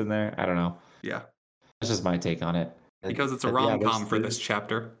balance in there. I don't know. Yeah. That's just my take on it. Because it's a rom-com for this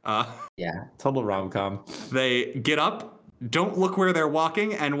chapter. Yeah, total rom-com. They get up, don't look where they're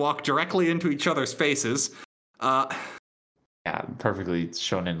walking, and walk directly into each other's faces. Yeah, perfectly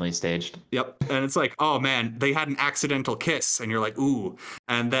shonenly staged. Yep. And it's like, oh man, they had an accidental kiss. And you're like, ooh.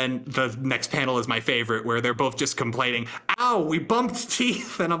 And then the next panel is my favorite, where they're both just complaining, ow, we bumped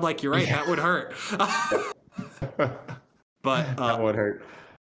teeth. And I'm like, you're right, that would hurt. But that would hurt.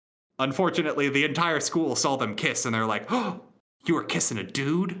 Unfortunately, the entire school saw them kiss, and they're like, oh, you were kissing a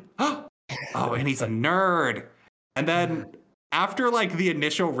dude? Oh, and he's a nerd. And then after like the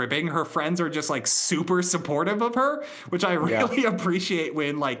initial ribbing, her friends are just like super supportive of her, which I really appreciate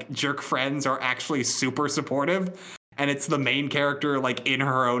when like jerk friends are actually super supportive, and it's the main character like in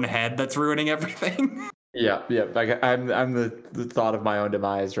her own head that's ruining everything. Yeah. Like I'm the thought of my own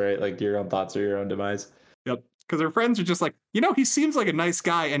demise, right? Like your own thoughts are your own demise. Yep. Because her friends are just like, he seems like a nice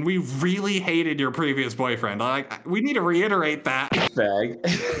guy, and we really hated your previous boyfriend. Like, we need to reiterate that.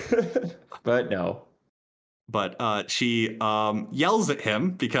 Bag. But no. But she yells at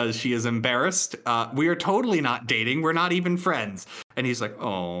him because she is embarrassed. We are totally not dating. We're not even friends. And he's like,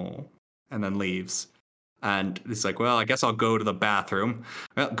 oh, and then leaves. And he's like, well, I guess I'll go to the bathroom.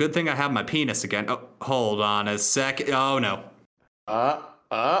 Well, good thing I have my penis again. Oh, hold on a sec. Oh, no.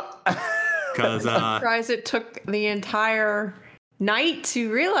 Because I'm surprised it took the entire night to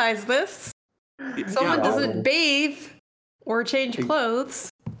realize this. Someone doesn't bathe or change clothes.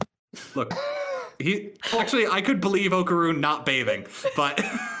 Look, I could believe Okaroon not bathing, but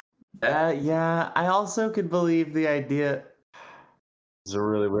yeah, I also could believe the idea. It's a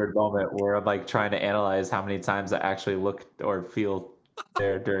really weird moment where I'm like trying to analyze how many times I actually look or feel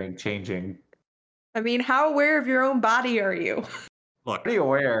there during changing. I mean, how aware of your own body are you? Look, pretty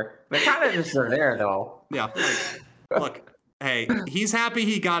aware. They kind of just are there, though. Yeah. Look, hey, he's happy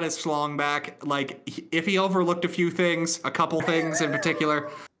he got his schlong back. Like, if he overlooked a couple things in particular,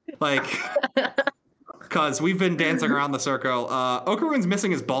 like, because we've been dancing around the circle. Okaroon's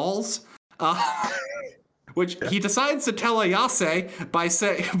missing his balls, which he decides to tell Ayase by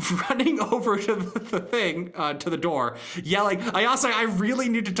running over to the thing, to the door, yelling, Ayase, I really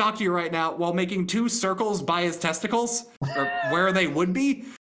need to talk to you right now, while making 2 circles by his testicles, or where they would be.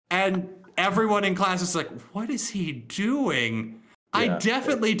 And everyone in class is like, what is he doing? Yeah. I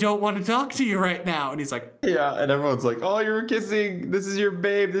definitely don't want to talk to you right now. And he's like, yeah. And everyone's like, oh, you were kissing. This is your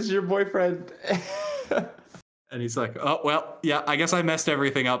babe. This is your boyfriend. And he's like, oh, well, yeah, I guess I messed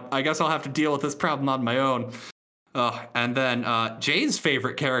everything up. I guess I'll have to deal with this problem on my own. And then Jay's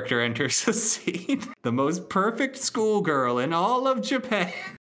favorite character enters the scene. The most perfect schoolgirl in all of Japan.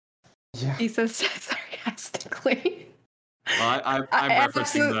 Yeah. He says sarcastically. Well, I'm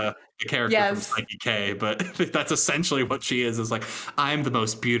referencing the character from Psyche K, but that's essentially what she is like, I'm the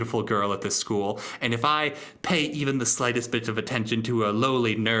most beautiful girl at this school, and if I pay even the slightest bit of attention to a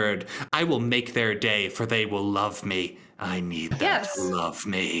lowly nerd, I will make their day, for they will love me. I need them to love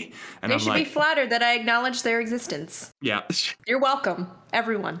me. And they should be flattered that I acknowledge their existence. Yeah. You're welcome,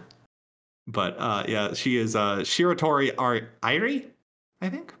 everyone. But yeah, she is Shiratori Airi, I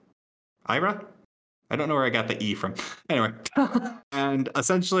think? Ira? I don't know where I got the E from. Anyway. And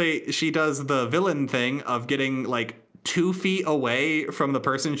essentially, she does the villain thing of getting like 2 feet away from the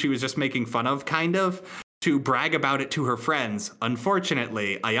person she was just making fun of, kind of, to brag about it to her friends.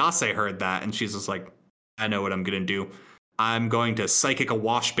 Unfortunately, Ayase heard that, and she's just like, I know what I'm going to do. I'm going to psychic a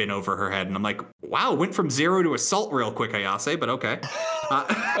wash bin over her head. And I'm like, wow, went from 0 to assault real quick, Ayase, but okay.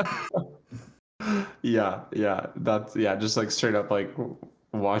 Yeah. That's, just like straight up like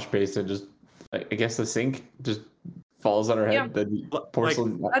wash basin, just I guess the sink just falls on her head. Yeah. The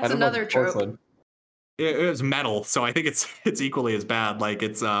porcelain. Like, that's another trope. It was metal, so I think it's equally as bad. Like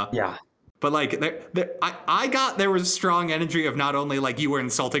it's yeah. But like I got there was strong energy of not only like you were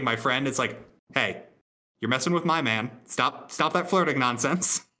insulting my friend. It's like, hey, you're messing with my man. Stop that flirting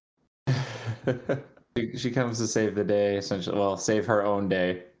nonsense. She comes to save the day, essentially. Well, save her own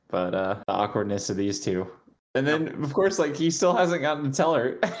day, but the awkwardness of these two, and then of course, like he still hasn't gotten to tell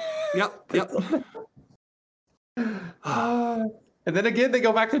her. Yep. And then again, they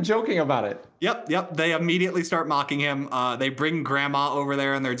go back to joking about it. Yep. They immediately start mocking him. They bring grandma over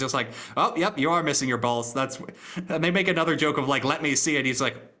there, and they're just like, oh, yep, you are missing your balls. And they make another joke of like, let me see it. He's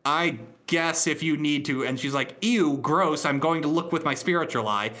like, I guess if you need to. And she's like, ew, gross. I'm going to look with my spiritual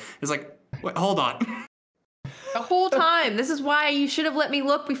eye. It's like, wait, hold on. The whole time. This is why you should have let me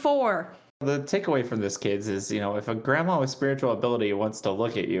look before. The takeaway from this, kids, is, if a grandma with spiritual ability wants to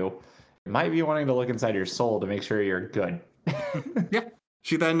look at you, might be wanting to look inside your soul to make sure you're good. Yeah.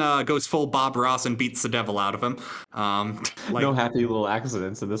 She then goes full Bob Ross and beats the devil out of him. No happy little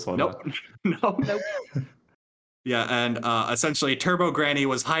accidents in this one. Nope. Huh? Nope. Yeah, and essentially Turbo Granny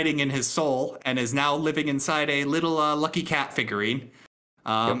was hiding in his soul and is now living inside a little Lucky Cat figurine.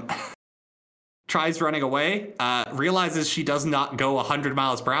 Tries running away, realizes she does not go 100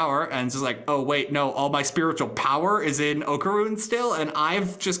 miles per hour, and is just like, oh, wait, no, all my spiritual power is in Okarun still, and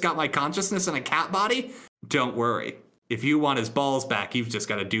I've just got my consciousness in a cat body? Don't worry. If you want his balls back, you've just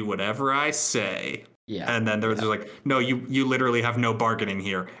got to do whatever I say. Yeah. And then they're just like, no, you literally have no bargaining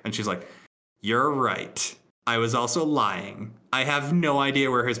here. And she's like, you're right. I was also lying. I have no idea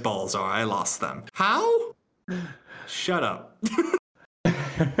where his balls are. I lost them. How? Shut up.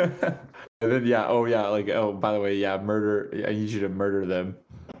 And then, by the way, murder. I need you to murder them.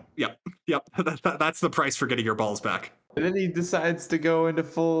 Yep. That's the price for getting your balls back. And then he decides to go into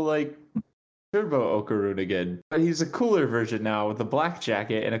full, Turbo Okarun again. But he's a cooler version now with a black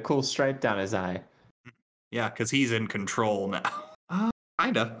jacket and a cool stripe down his eye. Yeah, because he's in control now.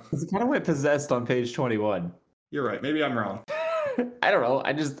 Kinda. He kind of went possessed on page 21. You're right. Maybe I'm wrong. I don't know.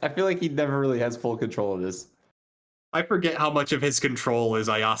 I feel like he never really has full control of this. I forget how much of his control is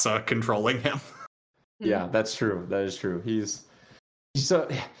Ayasa controlling him. Yeah, that's true. That is true. He's so,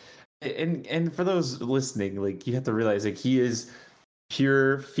 and for those listening, you have to realize, he is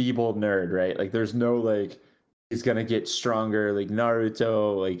pure feeble nerd, right? There's no he's gonna get stronger like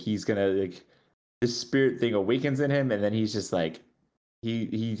Naruto. He's gonna this spirit thing awakens in him, and then he's just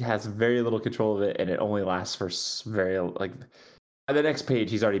he has very little control of it, and it only lasts for very by the next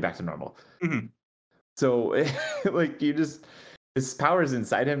page he's already back to normal. Mm-hmm. So his powers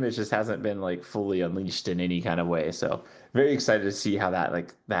inside him, it just hasn't been fully unleashed in any kind of way. So very excited to see how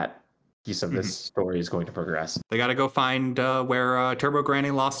that piece of this story is going to progress. They got to go find where Turbo Granny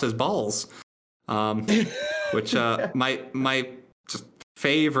lost his balls, which my just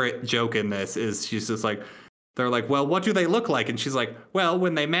favorite joke in this is she's just like, they're like, well, what do they look like? And she's like, well,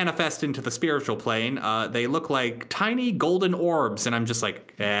 when they manifest into the spiritual plane, they look like tiny golden orbs. And I'm just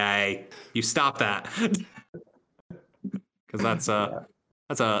like, hey, you stop that. Because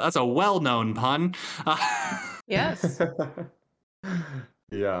that's a well-known pun. Yes.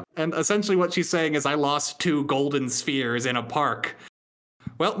 Yeah. And essentially what she's saying is, I lost 2 golden spheres in a park.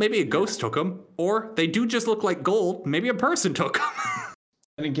 Well, maybe a ghost took them, or they do just look like gold. Maybe a person took them.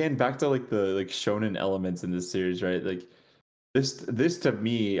 And again, back to the shonen elements in this series, right? This to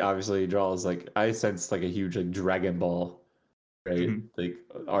me obviously draws I sense a huge Dragon Ball, right?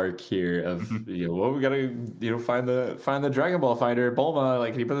 Arc here of well, we gotta find the Dragon Ball fighter Bulma.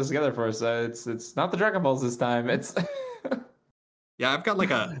 Can you put this together for us? It's not the Dragon Balls this time. It's Yeah, I've got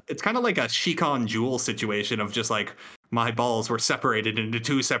it's kind of like a Shikon Jewel situation of just my balls were separated into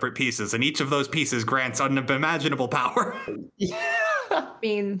 2 separate pieces, and each of those pieces grants unimaginable power. Yeah. I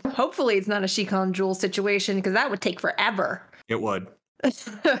mean, hopefully it's not a Shikon Jewel situation, because that would take forever. It would.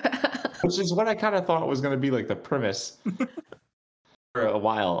 Which is what I kind of thought was going to be the premise for a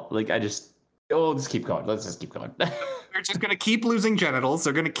while. just keep going. Let's just keep going. They're just going to keep losing genitals.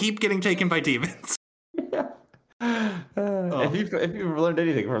 They're going to keep getting taken by demons. Yeah. If you've learned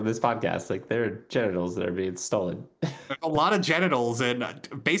anything from this podcast, there are genitals that are being stolen. A lot of genitals, and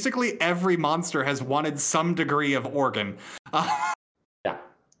basically every monster has wanted some degree of organ. Yeah.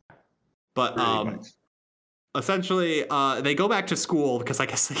 But essentially, they go back to school because I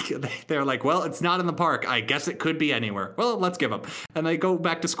guess they're like, well, it's not in the park. I guess it could be anywhere. Well, let's give them. And they go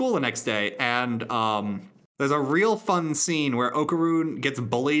back to school the next day, and there's a real fun scene where Okarun gets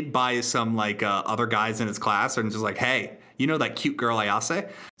bullied by some other guys in his class, and just hey, you know that cute girl Ayase?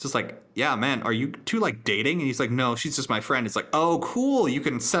 It's just yeah, man, are you two dating? And he's like, no, she's just my friend. It's oh, cool, you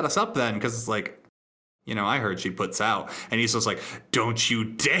can set us up then, because it's I heard she puts out. And he's just don't you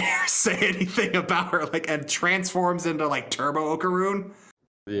dare say anything about her, and transforms into Turbo Okarun.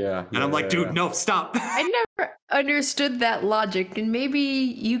 Yeah. And I'm dude, no, stop. I never understood that logic, and maybe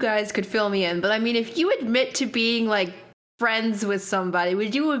you guys could fill me in. But I mean, if you admit to being friends with somebody,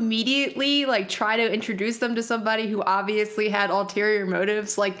 would you immediately try to introduce them to somebody who obviously had ulterior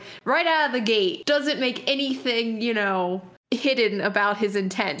motives? Right out of the gate, doesn't make anything, hidden about his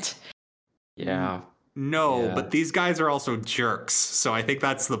intent. Yeah. No, Yeah. but these guys are also jerks, so I think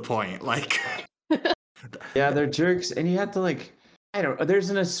that's the point. Yeah, they're jerks, and you have to I don't know. There's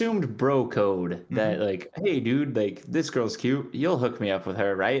an assumed bro code that hey, dude, this girl's cute. You'll hook me up with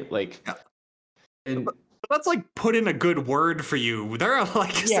her, right? Yeah. And that's put in a good word for you. They're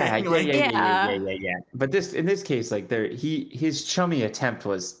saying yeah. But in this case, his chummy attempt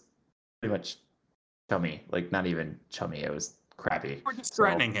was pretty much chummy, not even chummy. It was crappy. We're just So-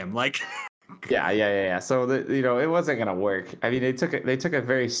 threatening him. Like, Yeah. So it wasn't gonna work. I mean, they took a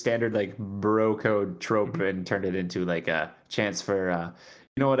very standard like bro code trope and turned it into like a chance for.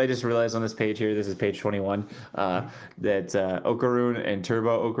 You know what I just realized on this page here? This is page 21. That Okaroon and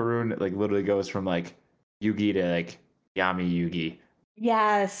Turbo Okaroon like literally goes from like Yugi to like Yami Yugi.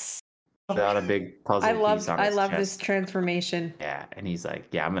 Yes. Without a big puzzle I piece on his love this chest. transformation. Yeah, and he's like,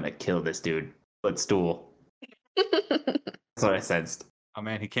 "Yeah, I'm gonna kill this dude. Let's duel." That's what I sensed. oh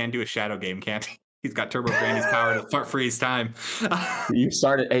man, he can do a shadow game, can't he? He's got Turbo Granny's power to freeze time. You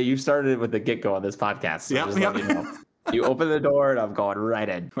started it with the get go on this podcast. So just let me know. You open the door and I'm going right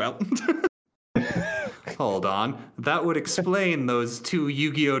in. Well, hold on. That would explain those 2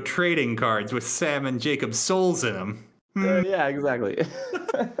 Yu-Gi-Oh trading cards with Sam and Jacob's souls in them. Yeah, exactly.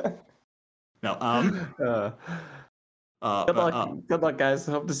 No, Good luck, guys.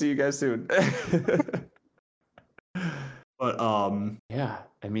 Hope to see you guys soon. but yeah,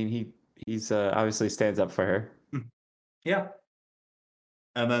 I mean he's obviously stands up for her. yeah.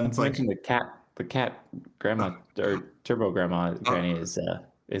 And then it's like, Mention the cat grandma or Turbo Grandma Granny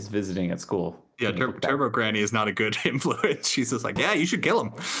is visiting at school. yeah, Turbo Granny is not a good influence. She's just like, yeah, you should kill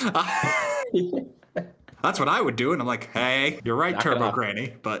him. That's what I would do. And I'm like, hey, you're right, Knock it Turbo off.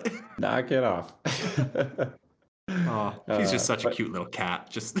 Granny. But Knock it off. she's just such a cute little cat,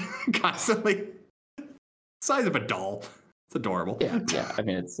 just constantly size of a doll. It's adorable. Yeah. I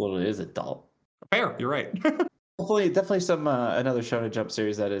mean, it is adult. Fair, you're right. Definitely some another Shonen Jump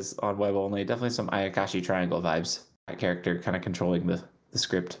series that is on web only. Definitely some Ayakashi Triangle vibes. That character kind of controlling the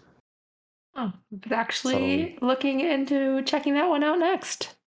script. Oh, I was actually looking into checking that one out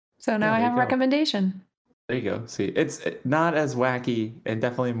next. So now I there have a you go. recommendation. There you go. See, it's not as wacky and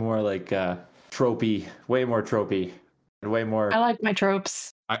definitely more like tropey, way more tropey, and way more. I like my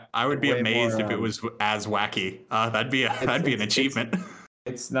tropes. I would be Way amazed more, if it was as wacky. That'd be an achievement.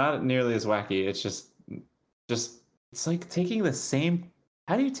 It's not nearly as wacky. It's just it's like taking the same.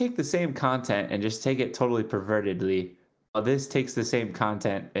 How do you take the same content and just take it totally pervertedly? Well, this takes the same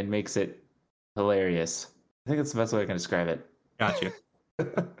content and makes it hilarious. I think that's the best way I can describe it. Gotcha.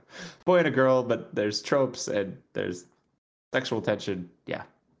 Boy and a girl, but there's tropes and there's sexual tension. Yeah,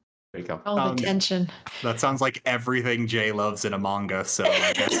 there you go. All the tension. That sounds like everything Jay loves in a manga. So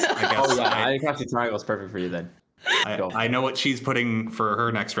I guess Oh yeah, Ayakashi Triangle is perfect for you then. I know what she's putting for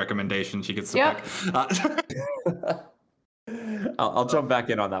her next recommendation. She gets to pick. I'll jump back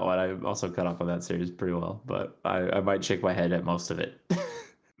in on that one. I also cut up on that series pretty well, but I might shake my head at most of it.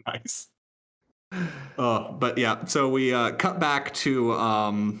 Nice. But yeah, so we cut back to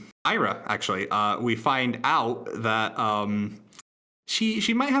Ira. Actually, we find out that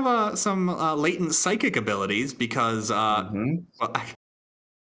she might have some latent psychic abilities because well,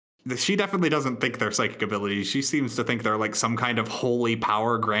 she definitely doesn't think they're psychic abilities. She seems to think they're like some kind of holy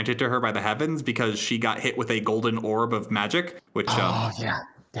power granted to her by the heavens because she got hit with a golden orb of magic, which yeah.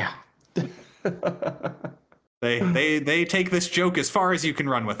 they take this joke as far as you can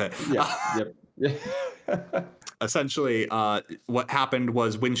run with it. Yep. Essentially, what happened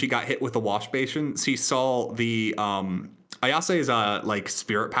was when she got hit with the wash basin, she saw the Ayase's like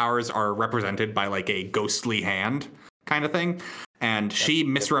spirit powers are represented by like a ghostly hand kind of thing. And she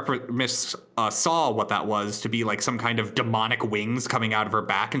saw what that was to be like some kind of demonic wings coming out of her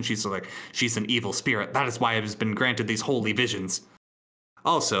back. And she's like, she's an evil spirit. That is why I has been granted these holy visions.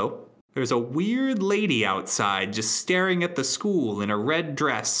 Also, there's a weird lady outside just staring at the school in a red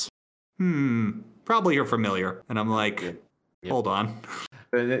dress. Probably you're familiar. And I'm like, hold on.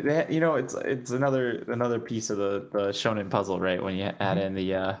 You know, it's another piece of the shonen puzzle, right? When you add in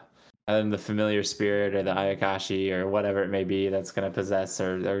the familiar spirit or the Ayakashi or whatever it may be that's going to possess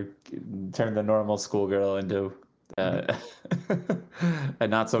or turn the normal schoolgirl into a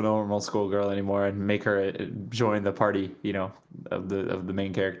not so normal schoolgirl anymore and make her join the party, you know, of the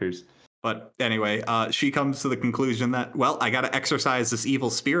main characters. But anyway, she comes to the conclusion that, well, I got to exorcise this evil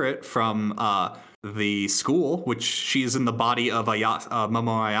spirit from the school, which she is in the body of Momo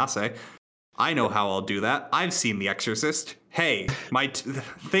Ayase. I know how I'll do that. I've seen The Exorcist. Hey, my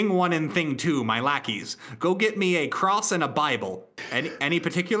thing 1 and thing 2, my lackeys, go get me a cross and a Bible. Any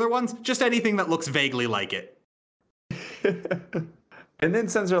particular ones? Just anything that looks vaguely like it. And then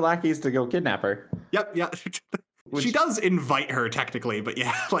sends her lackeys to go kidnap her. Yep. She does invite her technically, but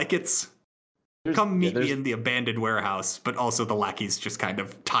yeah, like come meet me in the abandoned warehouse, but also the lackeys just kind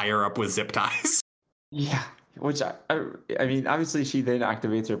of tie her up with zip ties. Yeah, which I mean, obviously she then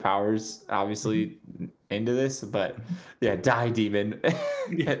activates her powers, obviously into this, but yeah, die demon.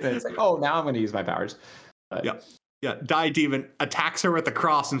 And it's like, oh, now I'm going to use my powers. But, yep. Yeah, Die Demon attacks her with the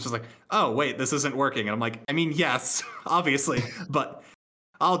cross and she's like, oh, wait, this isn't working. And I'm like, I mean, yes, obviously, but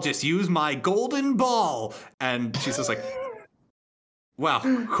I'll just use my golden ball. And she's just like, wow,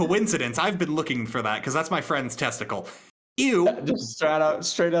 coincidence. I've been looking for that because that's my friend's testicle. Ew. Just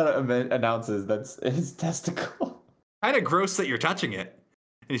straight out announces that's his testicle. Kind of gross that you're touching it.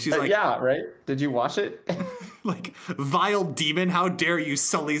 And she's like, yeah, right? Did you wash it? like, vile demon, how dare you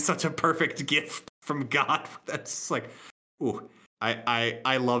sully such a perfect gift from God? That's like, ooh.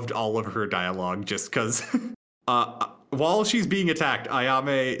 I loved all of her dialogue just because while she's being attacked,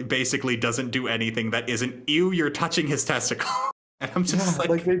 Ayame basically doesn't do anything that isn't, ew, you're touching his testicle. And I'm just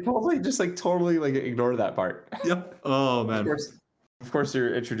like they probably just totally ignore that part. Yep. Oh man. Of course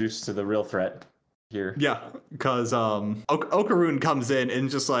you're introduced to the real threat here. Yeah, because Okaroon comes in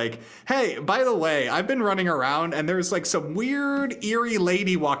and just like, hey, by the way, I've been running around and there's like some weird, eerie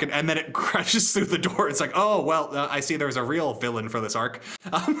lady walking, and then it crashes through the door. It's like, oh, well, I see there's a real villain for this arc.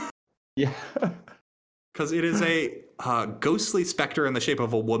 Yeah. Because it is a ghostly specter in the shape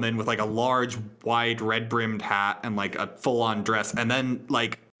of a woman with like a large, wide, red-brimmed hat and like a full-on dress. And then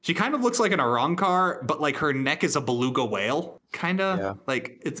like she kind of looks like an Arrancar, but like her neck is a beluga whale. Kind of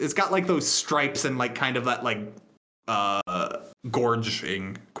like it's got like those stripes and like kind of that like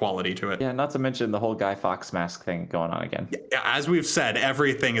gorging quality to it. Yeah, not to mention the whole Guy Fawkes mask thing going on again. Yeah, as we've said,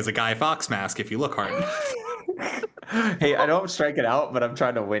 everything is a Guy Fawkes mask if you look hard enough. Hey, I don't strike it out, but I'm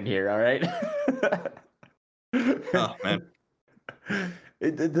trying to win here, all right? Oh man.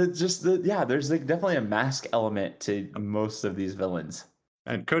 There's like definitely a mask element to most of these villains.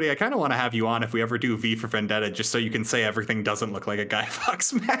 And Cody, I kind of want to have you on if we ever do V for Vendetta, just so you can say everything doesn't look like a Guy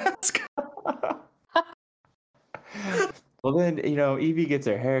Fawkes mask. Well, then, Evie gets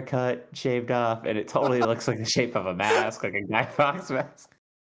her hair cut, shaved off, and it totally looks like the shape of a mask, like a Guy Fawkes mask.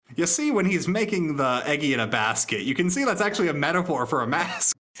 You see, when he's making the eggy in a basket, you can see that's actually a metaphor for a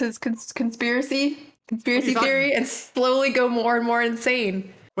mask. This is conspiracy theory, and slowly go more and more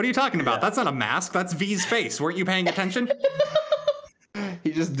insane. What are you talking about? Yeah. That's not a mask. That's V's face. Weren't you paying attention?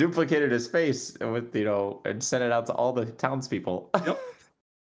 He just duplicated his face with, and sent it out to all the townspeople. Yep.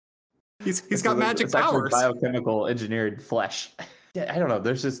 He's got magic powers. Biochemical engineered flesh. Yeah, I don't know.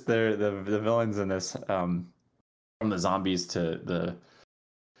 There's just the villains in this, from the zombies to the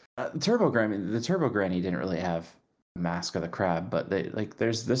Turbo Granny. The Turbo Granny didn't really have a mask of the crab, but they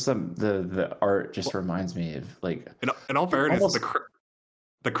there's this the art just reminds me of like. In all fairness, almost,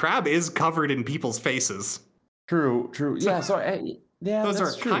 the crab is covered in people's faces. True. Yeah. So those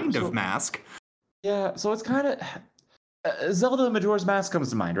are true. Kind of mask. Yeah. So it's kind of Zelda Majora's Mask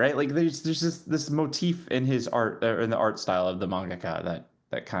comes to mind, right? Like there's just this motif in his art, or in the art style of the mangaka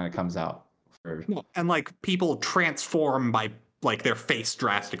that kind of comes out. And like people transform by like their face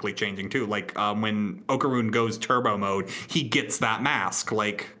drastically changing too. Like when Okaroon goes turbo mode, he gets that mask.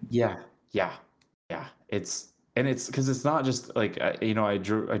 Like yeah. It's because it's not just like I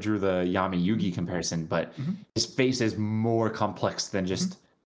drew the Yami Yugi comparison, but his face is more complex than just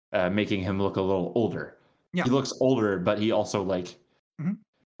making him look a little older. Yeah. He looks older, but he also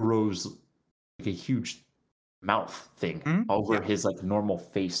grows like a huge mouth thing over his like normal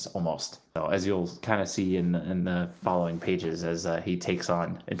face almost. So as you'll kind of see in the following pages, as he takes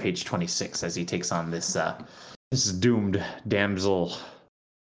on in page 26, as he takes on this doomed damsel.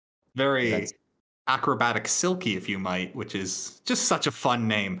 Very acrobatic Silky, if you might, which is just such a fun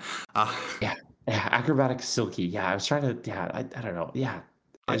name. Yeah, acrobatic Silky. Yeah, I was trying to. Yeah, I don't know. Yeah,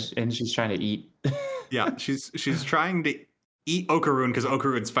 and she's trying to eat. Yeah, she's trying to eat Okaroon because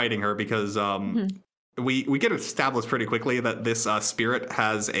Okaroon's fighting her because we get established pretty quickly that this spirit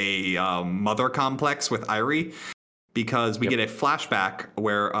has a mother complex with Irie, because we get a flashback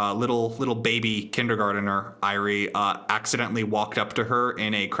where little baby kindergartner Irie accidentally walked up to her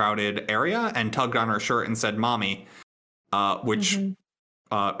in a crowded area and tugged on her shirt and said "mommy," which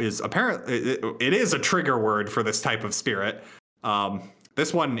is apparently it is a trigger word for this type of spirit.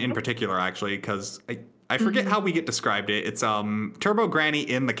 This one in particular, actually, because I forget how we get described it. It's Turbo Granny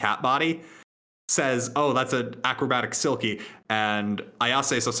in the cat body says, "Oh, that's an acrobatic Silky," and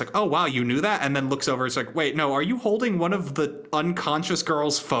Ayase is just like, "Oh wow, you knew that?" And then looks over. It's like, "Wait, no, are you holding one of the unconscious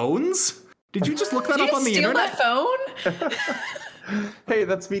girl's phones? Did you just look that up on the internet?" That phone? Hey,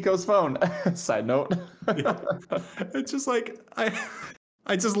 that's Miko's phone. Side note. Yeah. It's just like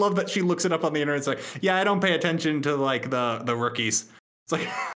I just love that she looks it up on the internet. It's like, yeah, I don't pay attention to like the rookies. It's like,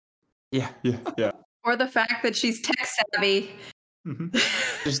 yeah. Or the fact that she's tech savvy.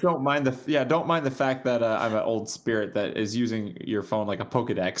 Just don't mind the fact that I'm an old spirit that is using your phone like a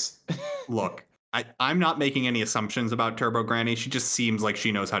Pokedex. Look, I'm not making any assumptions about Turbo Granny. She just seems like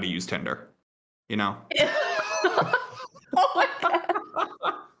she knows how to use Tinder. You know? Oh my god.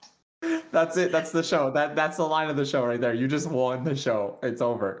 That's it. That's the show. That's the line of the show right there. You just won the show. It's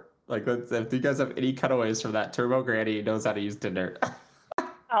over. Like, if you guys have any cutaways from that, Turbo Granny knows how to use Tinder.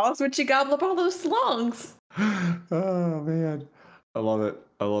 Tell us what you gobble up all those slongs. Oh man, I love it.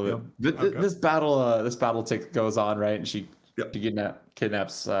 I love it. Okay. This battle goes on, right? And she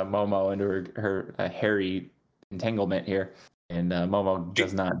kidnaps Momo into her hairy entanglement here, and Momo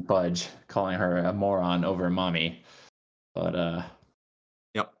does not budge, calling her a moron over mommy. But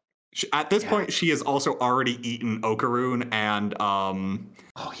at this point, she has also already eaten Okaroon, and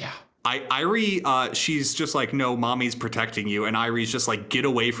oh yeah. Irie, she's just like, no, mommy's protecting you, and Irie's just like, get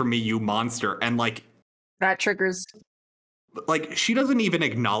away from me, you monster. And like, That triggers. Like, she doesn't even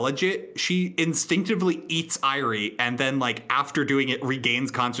acknowledge it. She instinctively eats Irie, and then like after doing it,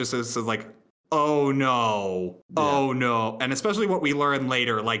 regains consciousness. Is like, oh no, oh no. And especially what we learn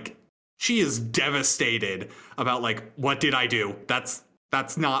later, like she is devastated about like, what did I do? That's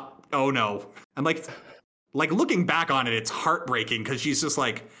not. Oh no. And like looking back on it, it's heartbreaking because she's just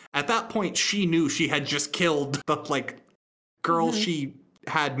like, at that point, she knew she had just killed the like girl she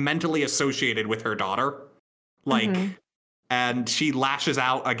had mentally associated with her daughter. Like, and she lashes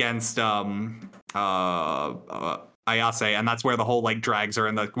out against Ayase, and that's where the whole like drags her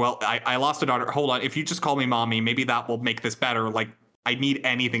and the, well, I lost a daughter. Hold on, if you just call me mommy, maybe that will make this better. Like, I need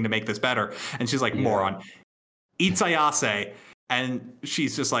anything to make this better. And she's like, moron. Eats Ayase. And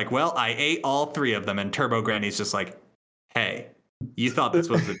she's just like, well, I ate all three of them. And Turbo Granny's just like, hey, you thought this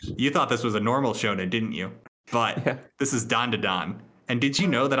was a normal shonen, didn't you? But this is Dan Dan. And did you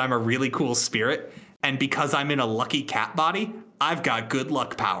know that I'm a really cool spirit? And because I'm in a lucky cat body, I've got good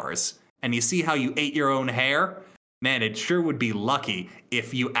luck powers. And you see how you ate your own hair? Man, it sure would be lucky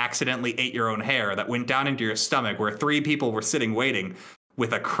if you accidentally ate your own hair that went down into your stomach where 3 people were sitting waiting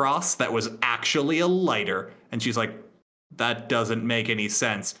with a cross that was actually a lighter. And she's like, that doesn't make any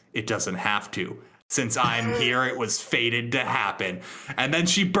sense. It doesn't have to. Since I'm here, it was fated to happen. And then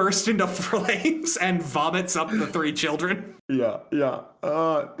she burst into flames and vomits up the 3 children. Yeah.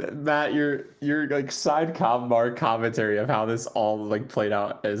 Matt, your like side commentary of how this all like played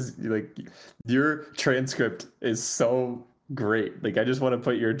out, as like your transcript is so great. Like, I just want to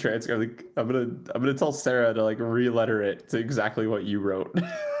put your transcript. Like, I'm gonna tell Sarah to like re-letter it to exactly what you wrote.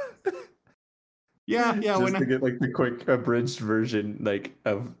 Yeah. Just to get like the quick abridged version, like,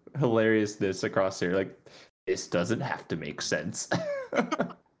 of hilariousness across here. Like, this doesn't have to make sense.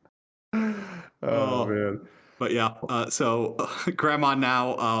 Oh man. But yeah, so Grandma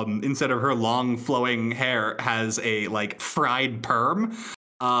now, instead of her long flowing hair, has a like fried perm.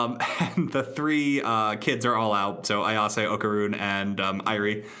 And the 3 kids are all out. So Ayase, Okaroon, and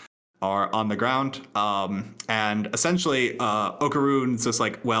Irie are on the ground. And essentially, Okaroon's just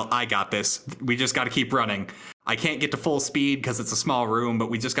like, well, I got this. We just got to keep running. I can't get to full speed because it's a small room,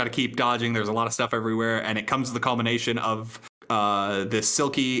 but we just got to keep dodging. There's a lot of stuff everywhere. And it comes to the culmination of this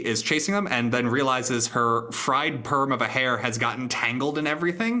Silky is chasing them and then realizes her fried perm of a hair has gotten tangled in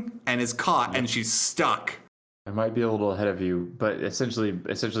everything and is caught, and she's stuck. I might be a little ahead of you, but essentially,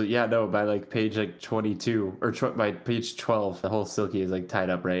 yeah, no, by like page like 22 or by page 12, the whole Silky is like tied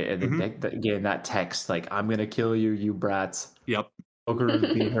up, right? And then again, that text, like, I'm gonna kill you, you brats. Yep.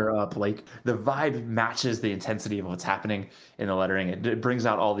 Okaroon beat her up. Like, the vibe matches the intensity of what's happening in the lettering. It brings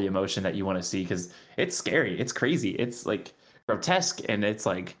out all the emotion that you want to see because it's scary, it's crazy, it's like grotesque, and it's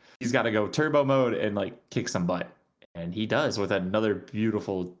like he's got to go turbo mode and like kick some butt, and he does with another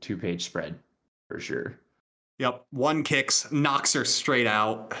beautiful 2-page spread for sure. Yep, 1 kicks, knocks her straight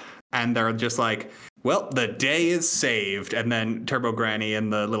out, and they're just like, well, the day is saved. And then Turbo Granny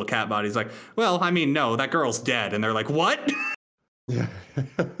and the little cat body's like, well, I mean, no, that girl's dead. And they're like, what? Yeah.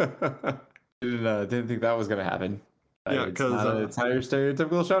 Didn't think that was gonna happen. Yeah, because it's how your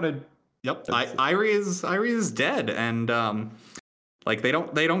stereotypical shonen. Yep, Irie is dead, and like they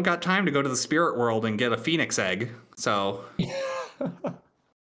don't got time to go to the spirit world and get a phoenix egg. So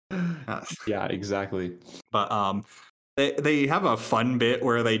yeah, exactly. But they have a fun bit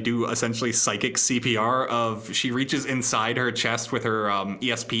where they do essentially psychic CPR of she reaches inside her chest with her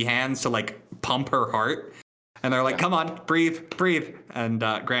ESP hands to like pump her heart, and they're like, come on, breathe, and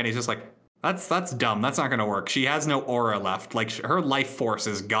Granny's just like, that's dumb. That's not going to work. She has no aura left. Like, her life force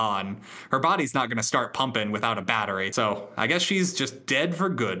is gone. Her body's not going to start pumping without a battery. So I guess she's just dead for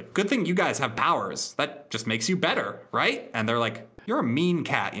good. Good thing you guys have powers. That just makes you better, right? And they're like, you're a mean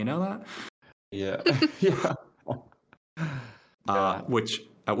cat. You know that? Yeah. Yeah. At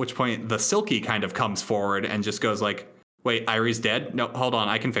which point the Silky kind of comes forward and just goes like, wait, Irie's dead? No, hold on,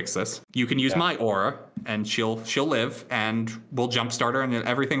 I can fix this. You can use my aura, and she'll live, and we'll jumpstart her, and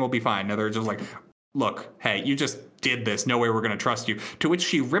everything will be fine. And they're just like, look, hey, you just did this. No way we're going to trust you. To which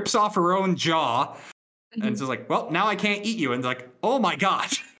she rips off her own jaw and is like, well, now I can't eat you. And like, oh my God.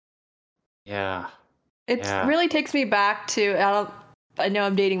 Yeah. It really takes me back to, I know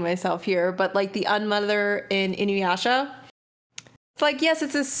I'm dating myself here, but like the Unmother in Inuyasha. It's like, yes,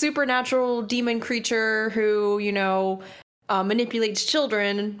 it's a supernatural demon creature who, manipulates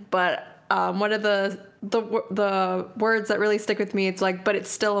children, but one of the words that really stick with me, it's like, but it's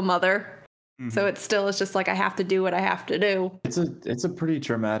still a mother. Mm-hmm. So it still is just like, I have to do what I have to do. It's a pretty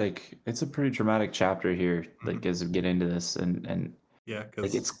traumatic chapter here, like, as we get into this, and yeah,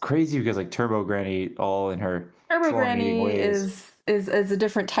 like, it's crazy because like Turbo Granny, all in her Turbo Granny is a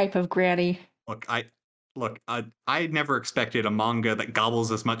different type of granny. I never expected a manga that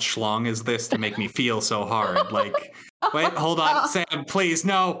gobbles as much schlong as this to make me feel so hard. Like, wait, hold on, Sam, please,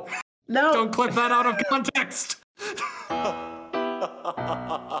 no, don't clip that out of context.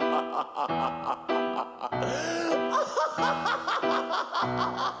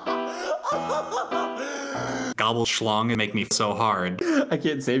 Gobble schlong and make me so hard. I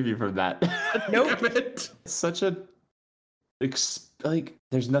can't save you from that. Nope. It's such a like,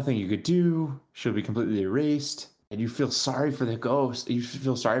 there's nothing you could do. She'll be completely erased, and you feel sorry for the ghost. You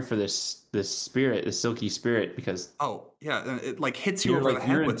feel sorry for this spirit, the silky spirit, because it like hits you over the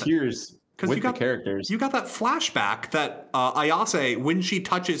head with tears. Because you got the characters. You got that flashback that Ayase, when she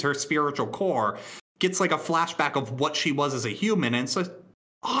touches her spiritual core, gets like a flashback of what she was as a human, and it's like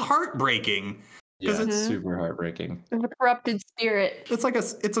heartbreaking. Yeah, it's super heartbreaking. The corrupted spirit. It's like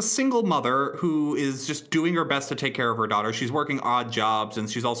it's a single mother who is just doing her best to take care of her daughter. She's working odd jobs, and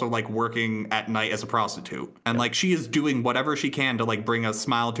she's also like working at night as a prostitute. And like, she is doing whatever she can to like bring a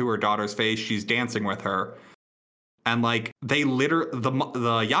smile to her daughter's face. She's dancing with her. And like, the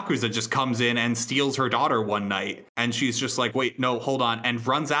Yakuza just comes in and steals her daughter one night. And she's just like, wait, no, hold on. And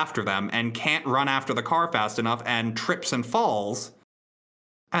runs after them and can't run after the car fast enough and trips and falls.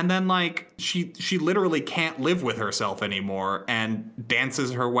 And then like, she literally can't live with herself anymore and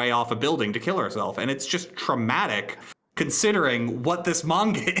dances her way off a building to kill herself. And it's just traumatic considering what this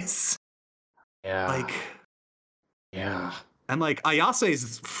manga is. Yeah. Like, yeah. And like,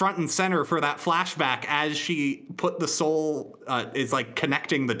 Ayase's front and center for that flashback as she put the soul, is like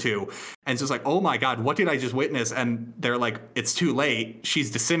connecting the two. And it's just like, oh my God, what did I just witness? And they're like, it's too late.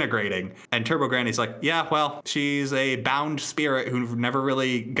 She's disintegrating. And Turbo Granny's like, yeah, well, she's a bound spirit who never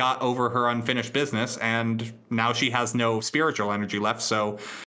really got over her unfinished business. And now she has no spiritual energy left. So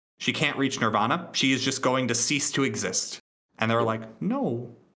she can't reach nirvana. She is just going to cease to exist. And they're like,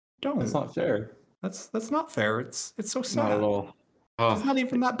 no, don't. That's not fair. That's not fair. It's so sad. Not at all. She's not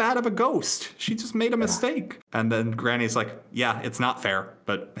even that bad of a ghost. She just made a mistake. And then Granny's like, yeah, it's not fair,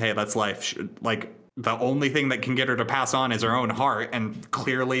 but hey, that's life. Like, the only thing that can get her to pass on is her own heart, and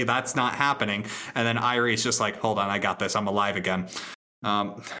clearly that's not happening. And then Irie's just like, hold on, I got this. I'm alive again.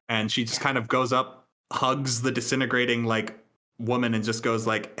 And she just kind of goes up, hugs the disintegrating like woman, and just goes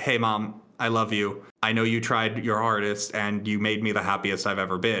like, hey, Mom, I love you. I know you tried your hardest, and you made me the happiest I've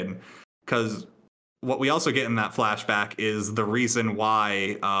ever been. Because what we also get in that flashback is the reason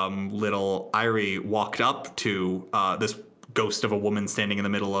why little Irie walked up to this ghost of a woman standing in the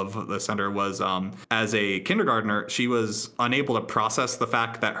middle of the center was, as a kindergartner, she was unable to process the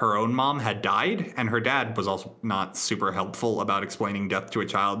fact that her own mom had died, and her dad was also not super helpful about explaining death to a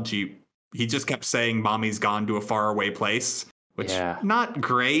child. He just kept saying mommy's gone to a faraway place, which not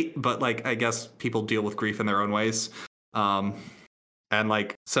great, but like, I guess people deal with grief in their own ways. And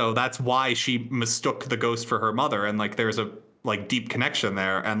like, so that's why she mistook the ghost for her mother. And like, there's a like deep connection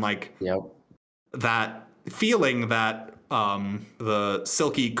there. And like, that feeling that the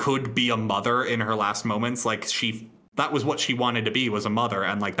Silky could be a mother in her last moments, like that was what she wanted to be, was a mother.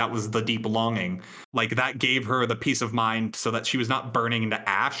 And like, that was the deep longing. Like, that gave her the peace of mind so that she was not burning into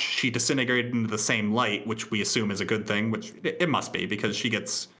ash. She disintegrated into the same light, which we assume is a good thing, which it must be, because she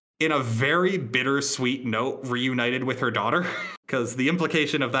gets, in a very bittersweet note, reunited with her daughter. Because the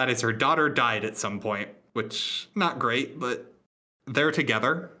implication of that is her daughter died at some point, which not great, but they're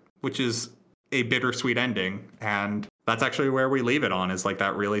together, which is a bittersweet ending. And that's actually where we leave it on, is like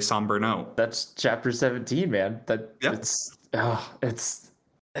that really somber note. That's chapter 17, man. It's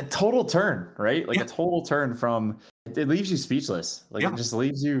a total turn, right? Like a total turn from, it leaves you speechless. Like it just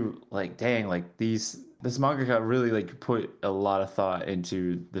leaves you like, dang, like this mangaka really like put a lot of thought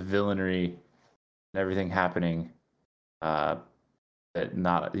into the villainy and everything happening. That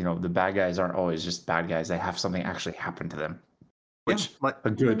not, the bad guys aren't always just bad guys. They have something actually happen to them. Which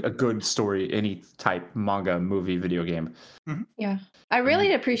a good story, any type manga, movie, video game. Mm-hmm. Yeah, I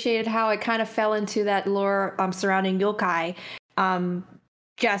really appreciated how it kind of fell into that lore surrounding yokai.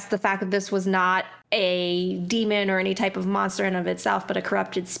 Just the fact that this was not a demon or any type of monster in of itself, but a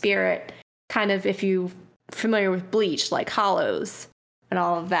corrupted spirit. Kind of, if you're familiar with Bleach, like Hollows and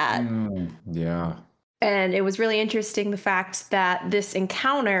all of that. Yeah. And it was really interesting the fact that this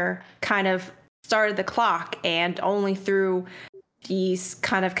encounter kind of started the clock, and only through these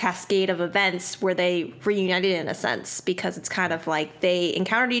kind of cascade of events where they reunited in a sense, because it's kind of like they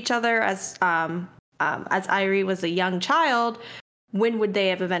encountered each other as Irie was a young child. When would they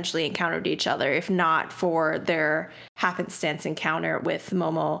have eventually encountered each other if not for their happenstance encounter with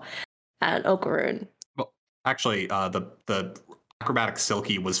Momo and Okarun? Well, actually, the acrobatic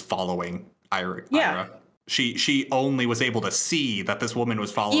Silky was following Ira. Yeah. She only was able to see that this woman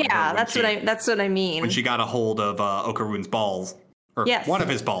was following her. Yeah, that's what I mean. When she got a hold of Okarun's balls, or yes. one of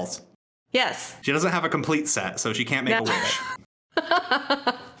his balls. Yes. She doesn't have a complete set, so she can't make a wish.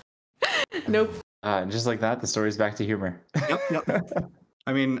 Nope. Just like that, the story's back to humor. Yep.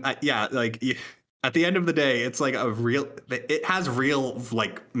 I mean, yeah, like at the end of the day, it's like it has real,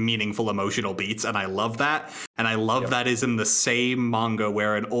 like, meaningful emotional beats, and I love that. And I love that is in the same manga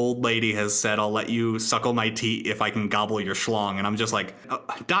where an old lady has said, "I'll let you suckle my teat if I can gobble your schlong." And I'm just like,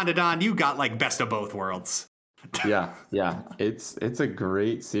 Don, you got, like, best of both worlds. Yeah. It's a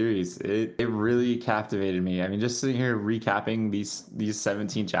great series. It really captivated me. I mean, just sitting here recapping these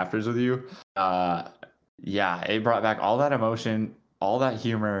 17 chapters with you, it brought back all that emotion, all that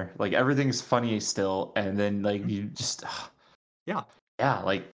humor, like everything's funny still, and then like you just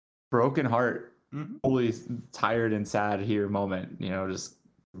like broken heart, totally tired and sad here moment, just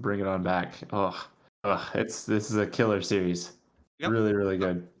bring it on back. This is a killer series. Really, really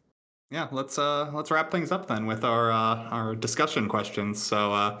good. Yeah, let's wrap things up then with our discussion questions.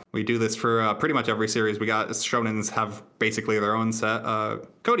 So we do this for pretty much every series. We got shonens have basically their own set.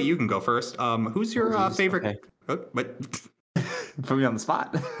 Cody, you can go first. Who's your favorite? Okay. What? Put me on the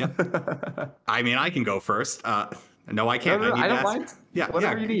spot. Yep. I mean, I can go first. No, I can't. No, I don't mind. Yeah,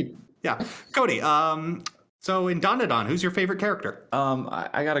 whatever you need. Yeah, Cody. So in Dandadan, who's your favorite character?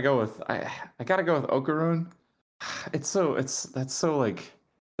 I gotta go with Okarun. That's so like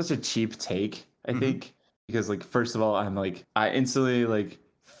such a cheap take, I think, because like first of all, I instantly like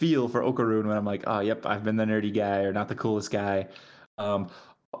feel for Okarun when I'm like, oh yep, I've been the nerdy guy or not the coolest guy.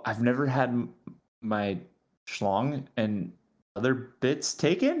 I've never had my schlong and other bits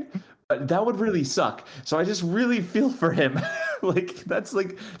taken, but that would really suck. So I just really feel for him. Like that's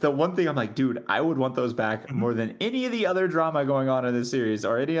like the one thing I'm like, dude, I would want those back more than any of the other drama going on in this series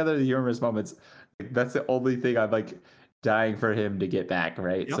or any other humorous moments. Like, that's the only thing I'm like dying for him to get back,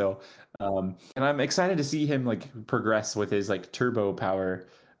 right? Yep. So and I'm excited to see him like progress with his like turbo power.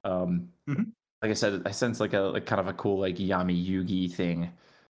 Like I said, I sense like kind of a cool like Yami Yugi thing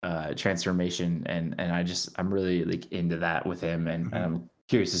transformation, and I'm really like into that with him, and I'm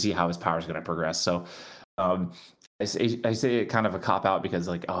curious to see how his power is going to progress. So I say it kind of a cop out because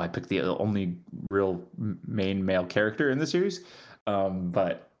like, I picked the only real main male character in the series,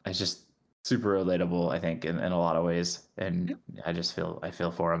 but it's just super relatable, I think, in a lot of ways, and I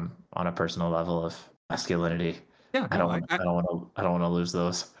feel for him on a personal level of masculinity. Yeah, I don't want to lose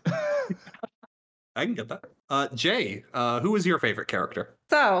those. I can get that. Jay, who is your favorite character?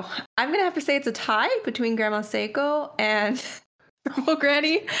 So I'm gonna have to say it's a tie between Grandma Seiko and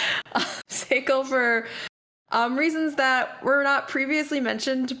Granny. Seiko for reasons that were not previously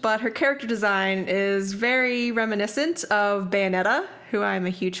mentioned, but her character design is very reminiscent of Bayonetta, who I'm a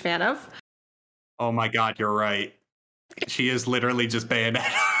huge fan of. Oh my god, you're right. She is literally just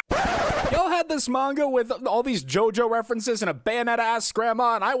Bayonetta. Y'all had this manga with all these JoJo references and a Bayonetta-ass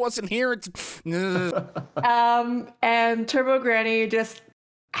grandma, and I wasn't here. And Turbo Granny, just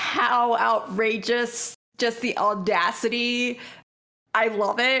how outrageous, just the audacity. I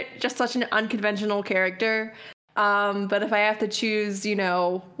love it. Just such an unconventional character. But if I have to choose,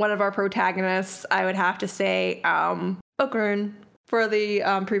 one of our protagonists, I would have to say Okarun for the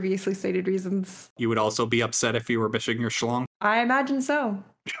previously stated reasons. You would also be upset if you were missing your schlong? I imagine so.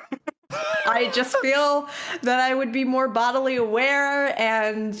 I just feel that I would be more bodily aware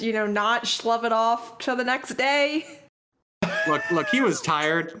and, not schlub it off to the next day. Look, he was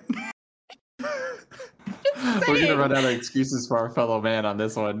tired. We're gonna run out of excuses for our fellow man on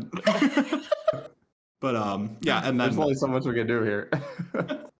this one. But and then there's only so much we can do here.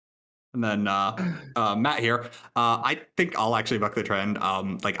 And then Matt here. I think I'll actually buck the trend.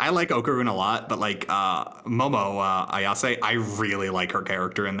 I like Okarun a lot, but like Momo Ayase, I really like her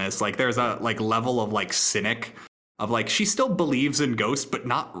character in this. Like there's a like level of like cynic of like she still believes in ghosts, but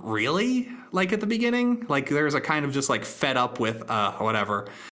not really. Like at the beginning, like there's a kind of just like fed up with whatever.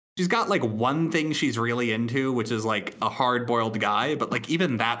 she's got like one thing she's really into, which is like a hard-boiled guy, but like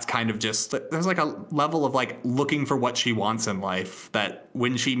even that's kind of just, there's like a level of like looking for what she wants in life that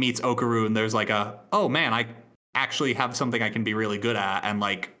when she meets Okarun, there's like oh man, I actually have something I can be really good at, and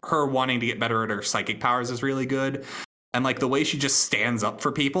like her wanting to get better at her psychic powers is really good. And like the way she just stands up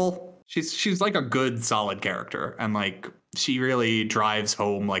for people, she's like a good solid character, and like she really drives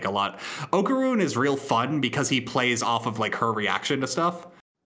home like a lot. Okarun is real fun because he plays off of like her reaction to stuff.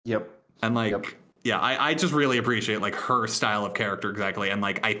 Yep. And like yeah, I just really appreciate like her style of character exactly, and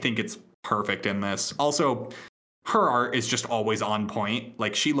like I think it's perfect in this. Also, her art is just always on point.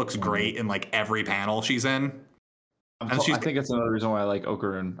 Like she looks great in like every panel she's in. I think that's another reason why I like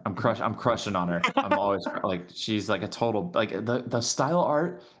Okarun. I'm crushing on her. I'm always like, she's like a total, like the style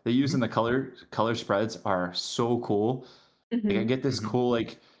art they use in the color spreads are so cool. Like I get this cool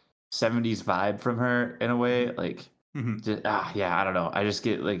like 70s vibe from her in a way. Like yeah, I don't know. I just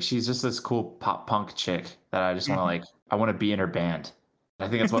get like, she's just this cool pop punk chick that I just want to like, I want to be in her band. I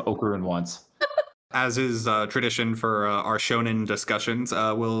think that's what Okarun wants. As is tradition for our shonen discussions,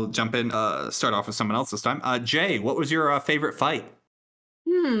 we'll jump in, start off with someone else this time. Jay, what was your favorite fight?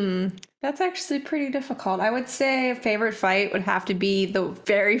 That's actually pretty difficult. I would say a favorite fight would have to be the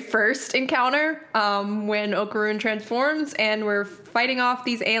very first encounter when Okarun transforms and we're fighting off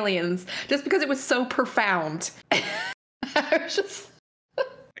these aliens, just because it was so profound. I was just...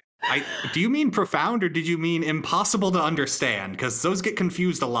 Do you mean profound or did you mean impossible to understand? Because those get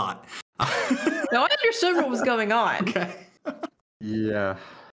confused a lot. No, I understood what was going on. Okay. Yeah.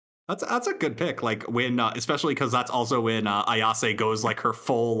 That's a good pick. Like when, especially because that's also when Ayase goes like her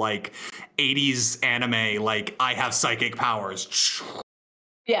full like 80s anime, like I have psychic powers.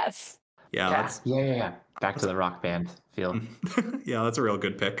 Yes. Yeah. Back to the rock band feel. Yeah, that's a real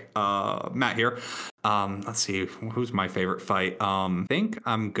good pick. Matt here. Let's see, who's my favorite fight? I think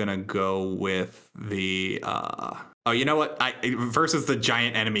I'm gonna go with the oh, you know what? Versus the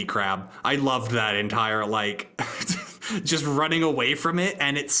giant enemy crab. I loved that entire like just running away from it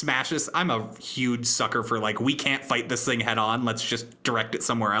and it smashes. I'm a huge sucker for like, we can't fight this thing head on. Let's just direct it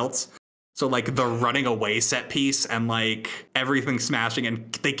somewhere else. So like the running away set piece and like everything smashing,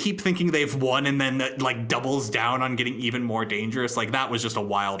 and they keep thinking they've won and then that like doubles down on getting even more dangerous. Like that was just a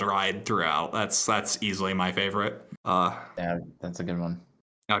wild ride throughout. That's easily my favorite. Yeah, that's a good one.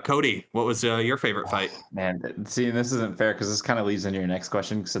 Cody, what was your favorite fight? Man, see, this isn't fair because this kind of leads into your next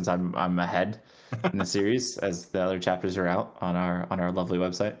question since I'm ahead in the series as the other chapters are out on our lovely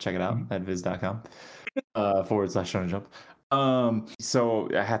website. Check it out at viz.com /Shonen Jump. So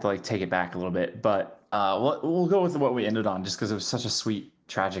I have to like take it back a little bit, but we'll go with what we ended on just because it was such a sweet,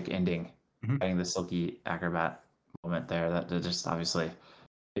 tragic ending. Getting the Silky Acrobat moment there, that just obviously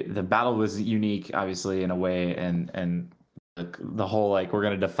the battle was unique, obviously in a way, and the whole like we're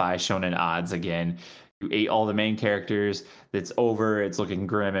gonna defy shonen odds again. You ate all the main characters. It's over. It's looking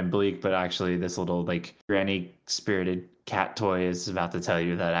grim and bleak, but actually this little like granny spirited cat toy is about to tell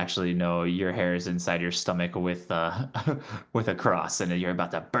you that actually no, your hair is inside your stomach with with a cross and you're about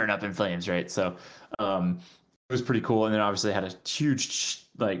to burn up in flames, right? So it was pretty cool, and then obviously had a huge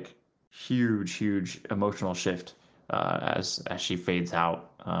emotional shift as she fades out,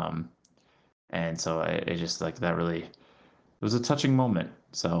 and so it just like that really, it was a touching moment.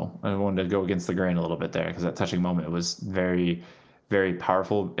 So I wanted to go against the grain a little bit there because that touching moment was very, very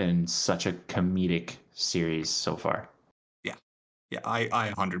powerful in such a comedic series so far. Yeah,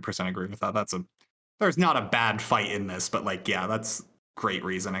 I 100% agree with that. There's not a bad fight in this, but like, yeah, that's great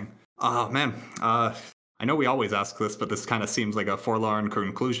reasoning. Oh man, I know we always ask this, but this kind of seems like a forlorn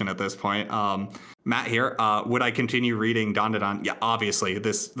conclusion at this point. Matt here, would I continue reading Dandadan? Yeah, obviously,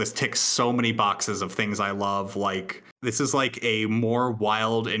 this ticks so many boxes of things I love. Like, this is like a more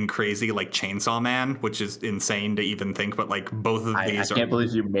wild and crazy like Chainsaw Man, which is insane to even think, but like both of these I can't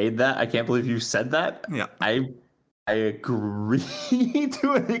believe you made that. I can't believe you said that. Yeah. I agree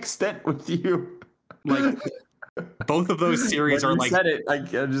to an extent with you. Like, both of those series are like. Said it.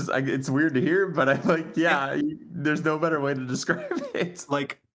 It's weird to hear, but I'm like, yeah. There's no better way to describe it.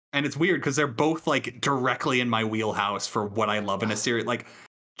 Like, and it's weird because they're both like directly in my wheelhouse for what I love in a series. Like,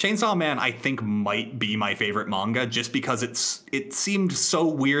 Chainsaw Man, I think might be my favorite manga just because it seemed so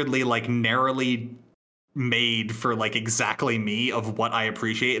weirdly like narrowly made for like exactly me of what I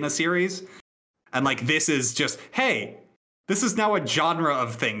appreciate in a series. And like, this is just, hey, this is now a genre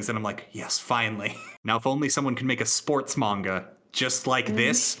of things. And I'm like, yes, finally. Now, if only someone could make a sports manga just like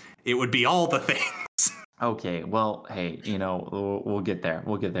this, it would be all the things. Okay, well, hey, we'll get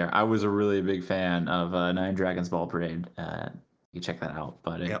there. I was a really big fan of Nine Dragons Ball Parade. you check that out.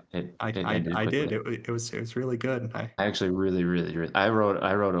 But Yep. it I ended I quickly. did. It was really good. I actually really I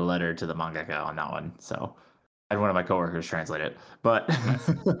wrote a letter to the mangaka on that one, so I had one of my coworkers translate it. But Nice.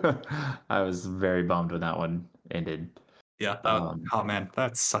 I was very bummed when that one ended. Yeah. Oh man,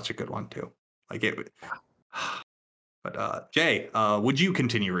 that's such a good one too. Like it. But Jay, would you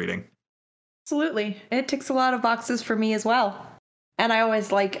continue reading? Absolutely. It ticks a lot of boxes for me as well. And I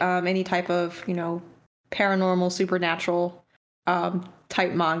always like any type of, paranormal, supernatural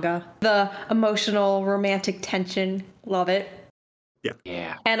type manga. The emotional, romantic tension, love it.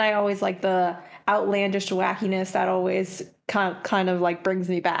 Yeah. And I always like the outlandish wackiness that always kind of like brings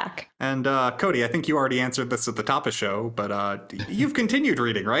me back. And Cody, I think you already answered this at the top of the show, but you've continued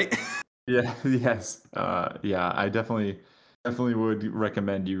reading, right? Yeah. Yes. Yeah. I definitely would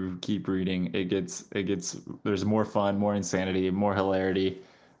recommend you keep reading. It gets. There's more fun, more insanity, more hilarity.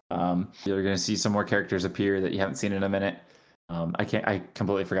 You're gonna see some more characters appear that you haven't seen in a minute. I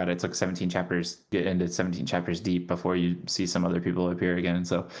completely forgot it took 17 chapters get into 17 chapters deep before you see some other people appear again.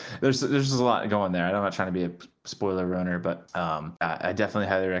 So there's just a lot going there. I'm not trying to be a spoiler runner, but I definitely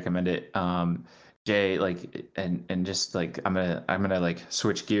highly recommend it. Jay, like, and just like I'm gonna like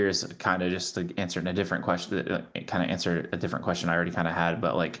switch gears, kind of just like answer a different question, kind of answer a different question I already kind of had,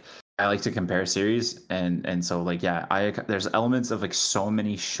 but like I like to compare series, and so like yeah, there's elements of like so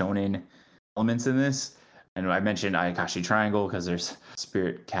many shonen elements in this, and I mentioned Ayakashi Triangle because there's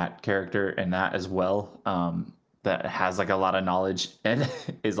Spirit Cat character in that as well, that has like a lot of knowledge and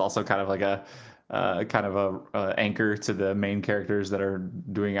is also kind of like a anchor to the main characters that are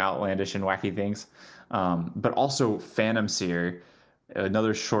doing outlandish and wacky things. But also Phantom Seer, a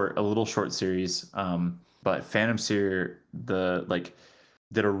little short series. But Phantom Seer,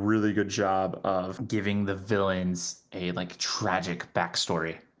 did a really good job of giving the villains a like tragic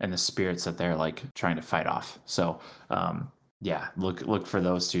backstory and the spirits that they're like trying to fight off. So yeah, look for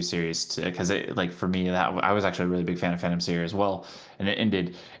those two series because it like for me that I was actually a really big fan of Phantom Seer as well, and it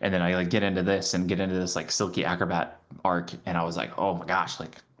ended, and then I like get into this like Silky Acrobat arc, and I was like, oh my gosh,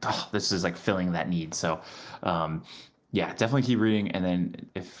 like this is like filling that need. So yeah, definitely keep reading, and then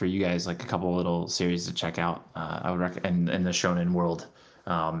if for you guys like a couple little series to check out, I would recommend in the shonen world.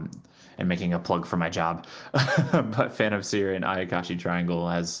 And making a plug for my job, but Phantom Seer and Ayakashi Triangle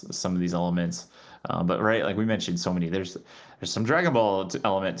has some of these elements. But right, like we mentioned, so many. There's some Dragon Ball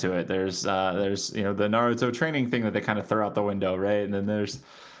element to it. There's the Naruto training thing that they kind of throw out the window, right? And then there's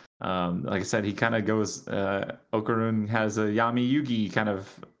like I said, he kind of goes. Okarun has a Yami Yugi kind of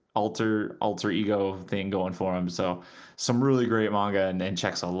alter ego thing going for him. So some really great manga and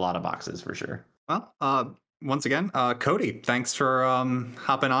checks a lot of boxes for sure. Well, once again, Cody, thanks for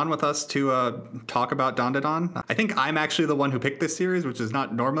hopping on with us to talk about Dandadan. I think I'm actually the one who picked this series, which is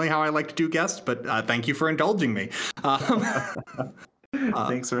not normally how I like to do guests, but thank you for indulging me.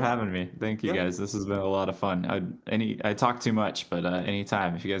 Thanks for having me. Thank you, guys. This has been a lot of fun. I talk too much, but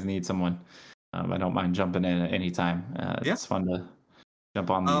anytime if you guys need someone, I don't mind jumping in at any time. It's fun to jump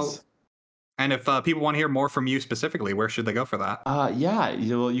on these. And if people want to hear more from you specifically, where should they go for that? Yeah,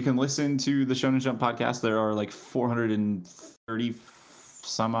 you can listen to the Shonen Jump podcast. There are like 430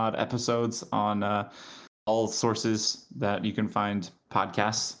 some odd episodes on all sources that you can find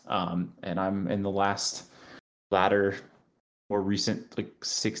podcasts. And I'm in the latter, more recent, like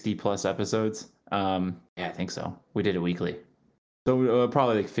 60 plus episodes. Yeah, I think so. We did it weekly. So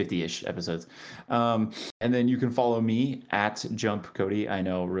probably like 50-ish episodes. And then you can follow me at Jump Cody. I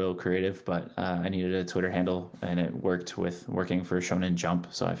know, real creative, but I needed a Twitter handle, and it worked with working for Shonen Jump.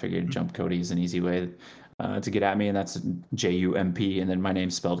 So I figured Jump Cody is an easy way to get at me, and that's JUMP. And then my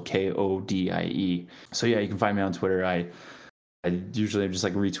name's spelled KODIE. So yeah, you can find me on Twitter. I usually am just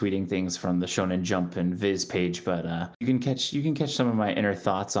like retweeting things from the Shonen Jump and Viz page, but you can catch some of my inner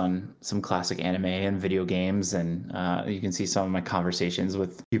thoughts on some classic anime and video games, and you can see some of my conversations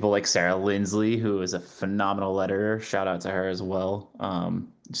with people like Sarah Lindsley, who is a phenomenal letterer. Shout out to her as well.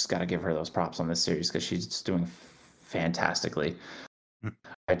 Just got to give her those props on this series because she's just doing fantastically.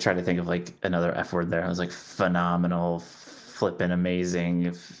 I tried to think of like another F word there. I was like phenomenal, flippin'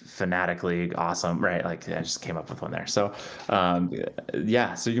 amazing, fanatically awesome, right? Like I just came up with one there. So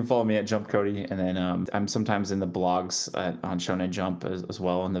yeah, so you can follow me at Jump Cody, and then I'm sometimes in the blogs on Shonen Jump as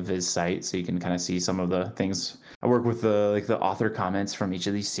well on the Viz site, so you can kind of see some of the things. I work with the author comments from each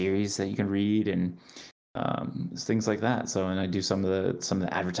of these series that you can read, and things like that. So, and I do some of the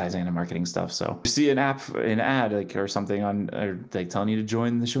advertising and marketing stuff. So you see an ad like or something on, or like telling you to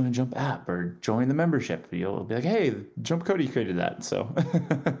join the Shonen Jump app or join the membership, you'll be like, hey, Jump Cody created that. So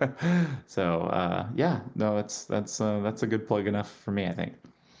yeah, no, that's a good plug enough for me, I think.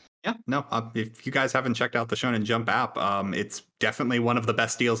 Yeah, no, if you guys haven't checked out the Shonen Jump app, it's definitely one of the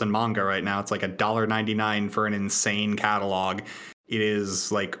best deals in manga right now. It's like $1.99 for an insane catalog. It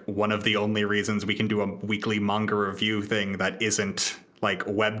is like one of the only reasons we can do a weekly manga review thing that isn't like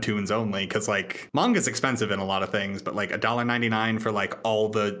webtoons only, because like manga's expensive in a lot of things, but like $1.99 for like all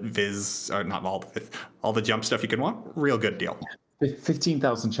the Viz, or not all the Jump stuff you can want, real good deal.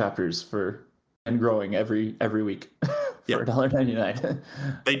 15,000 chapters and growing every week. For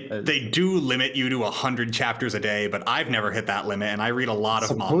 $1.99. They do limit you to 100 chapters a day, but I've never hit that limit, and I read a lot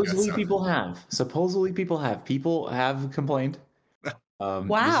of manga. Supposedly people have. People have complained.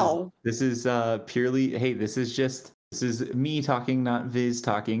 Wow. This is purely, hey, this is me talking, not Viz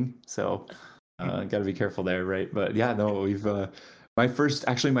talking. So got to be careful there, right? But yeah, no, we've my first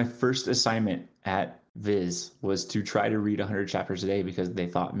assignment at Viz was to try to read 100 chapters a day, because they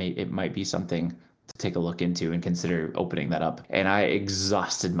thought it might be something to take a look into and consider opening that up. And I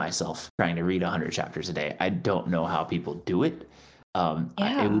exhausted myself trying to read 100 chapters a day. I don't know how people do it.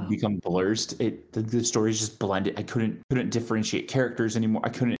 It would become blurs. The stories just blended. I couldn't differentiate characters anymore.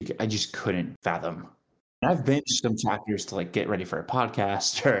 I just couldn't fathom. And I've binged some chapters to like get ready for a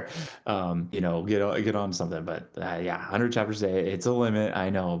podcast or, get on something. But 100 chapters a day, it's a limit. I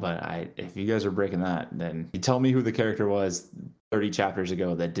know, but if you guys are breaking that, then you tell me who the character was 30 chapters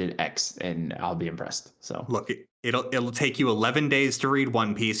ago that did X, and I'll be impressed. So look, it'll take you 11 days to read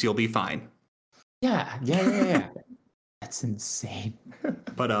One Piece. You'll be fine. Yeah. That's insane.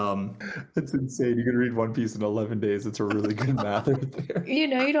 But that's insane. You can read One Piece in 11 days. It's a really good math right there.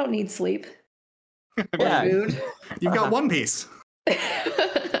 You don't need sleep. Yeah. Food. You've got One Piece.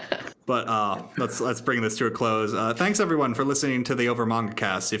 But let's bring this to a close. Thanks everyone for listening to the Over Manga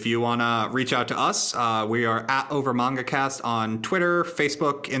Cast. If you want to reach out to us, we are at Over Manga Cast on Twitter,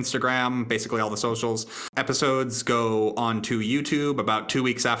 Facebook, Instagram, basically all the socials. Episodes go onto YouTube about 2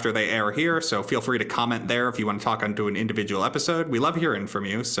 weeks after they air here, so feel free to comment there if you want to talk onto an individual episode. We love hearing from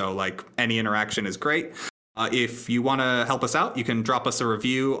you, so like any interaction is great. If you want to help us out, you can drop us a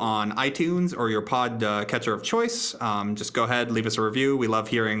review on iTunes or your pod catcher of choice. Just go ahead, leave us a review. We love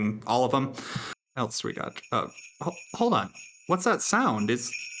hearing all of them. What else we got? Hold on. What's that sound?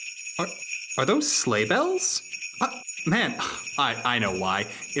 Are those sleigh bells? Man, I know why.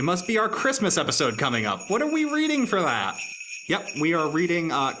 It must be our Christmas episode coming up. What are we reading for that? Yep, we are reading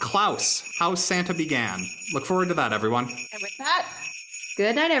Klaus, How Santa Began. Look forward to that, everyone. And with that,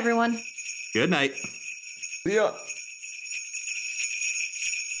 good night, everyone. Good night. See ya.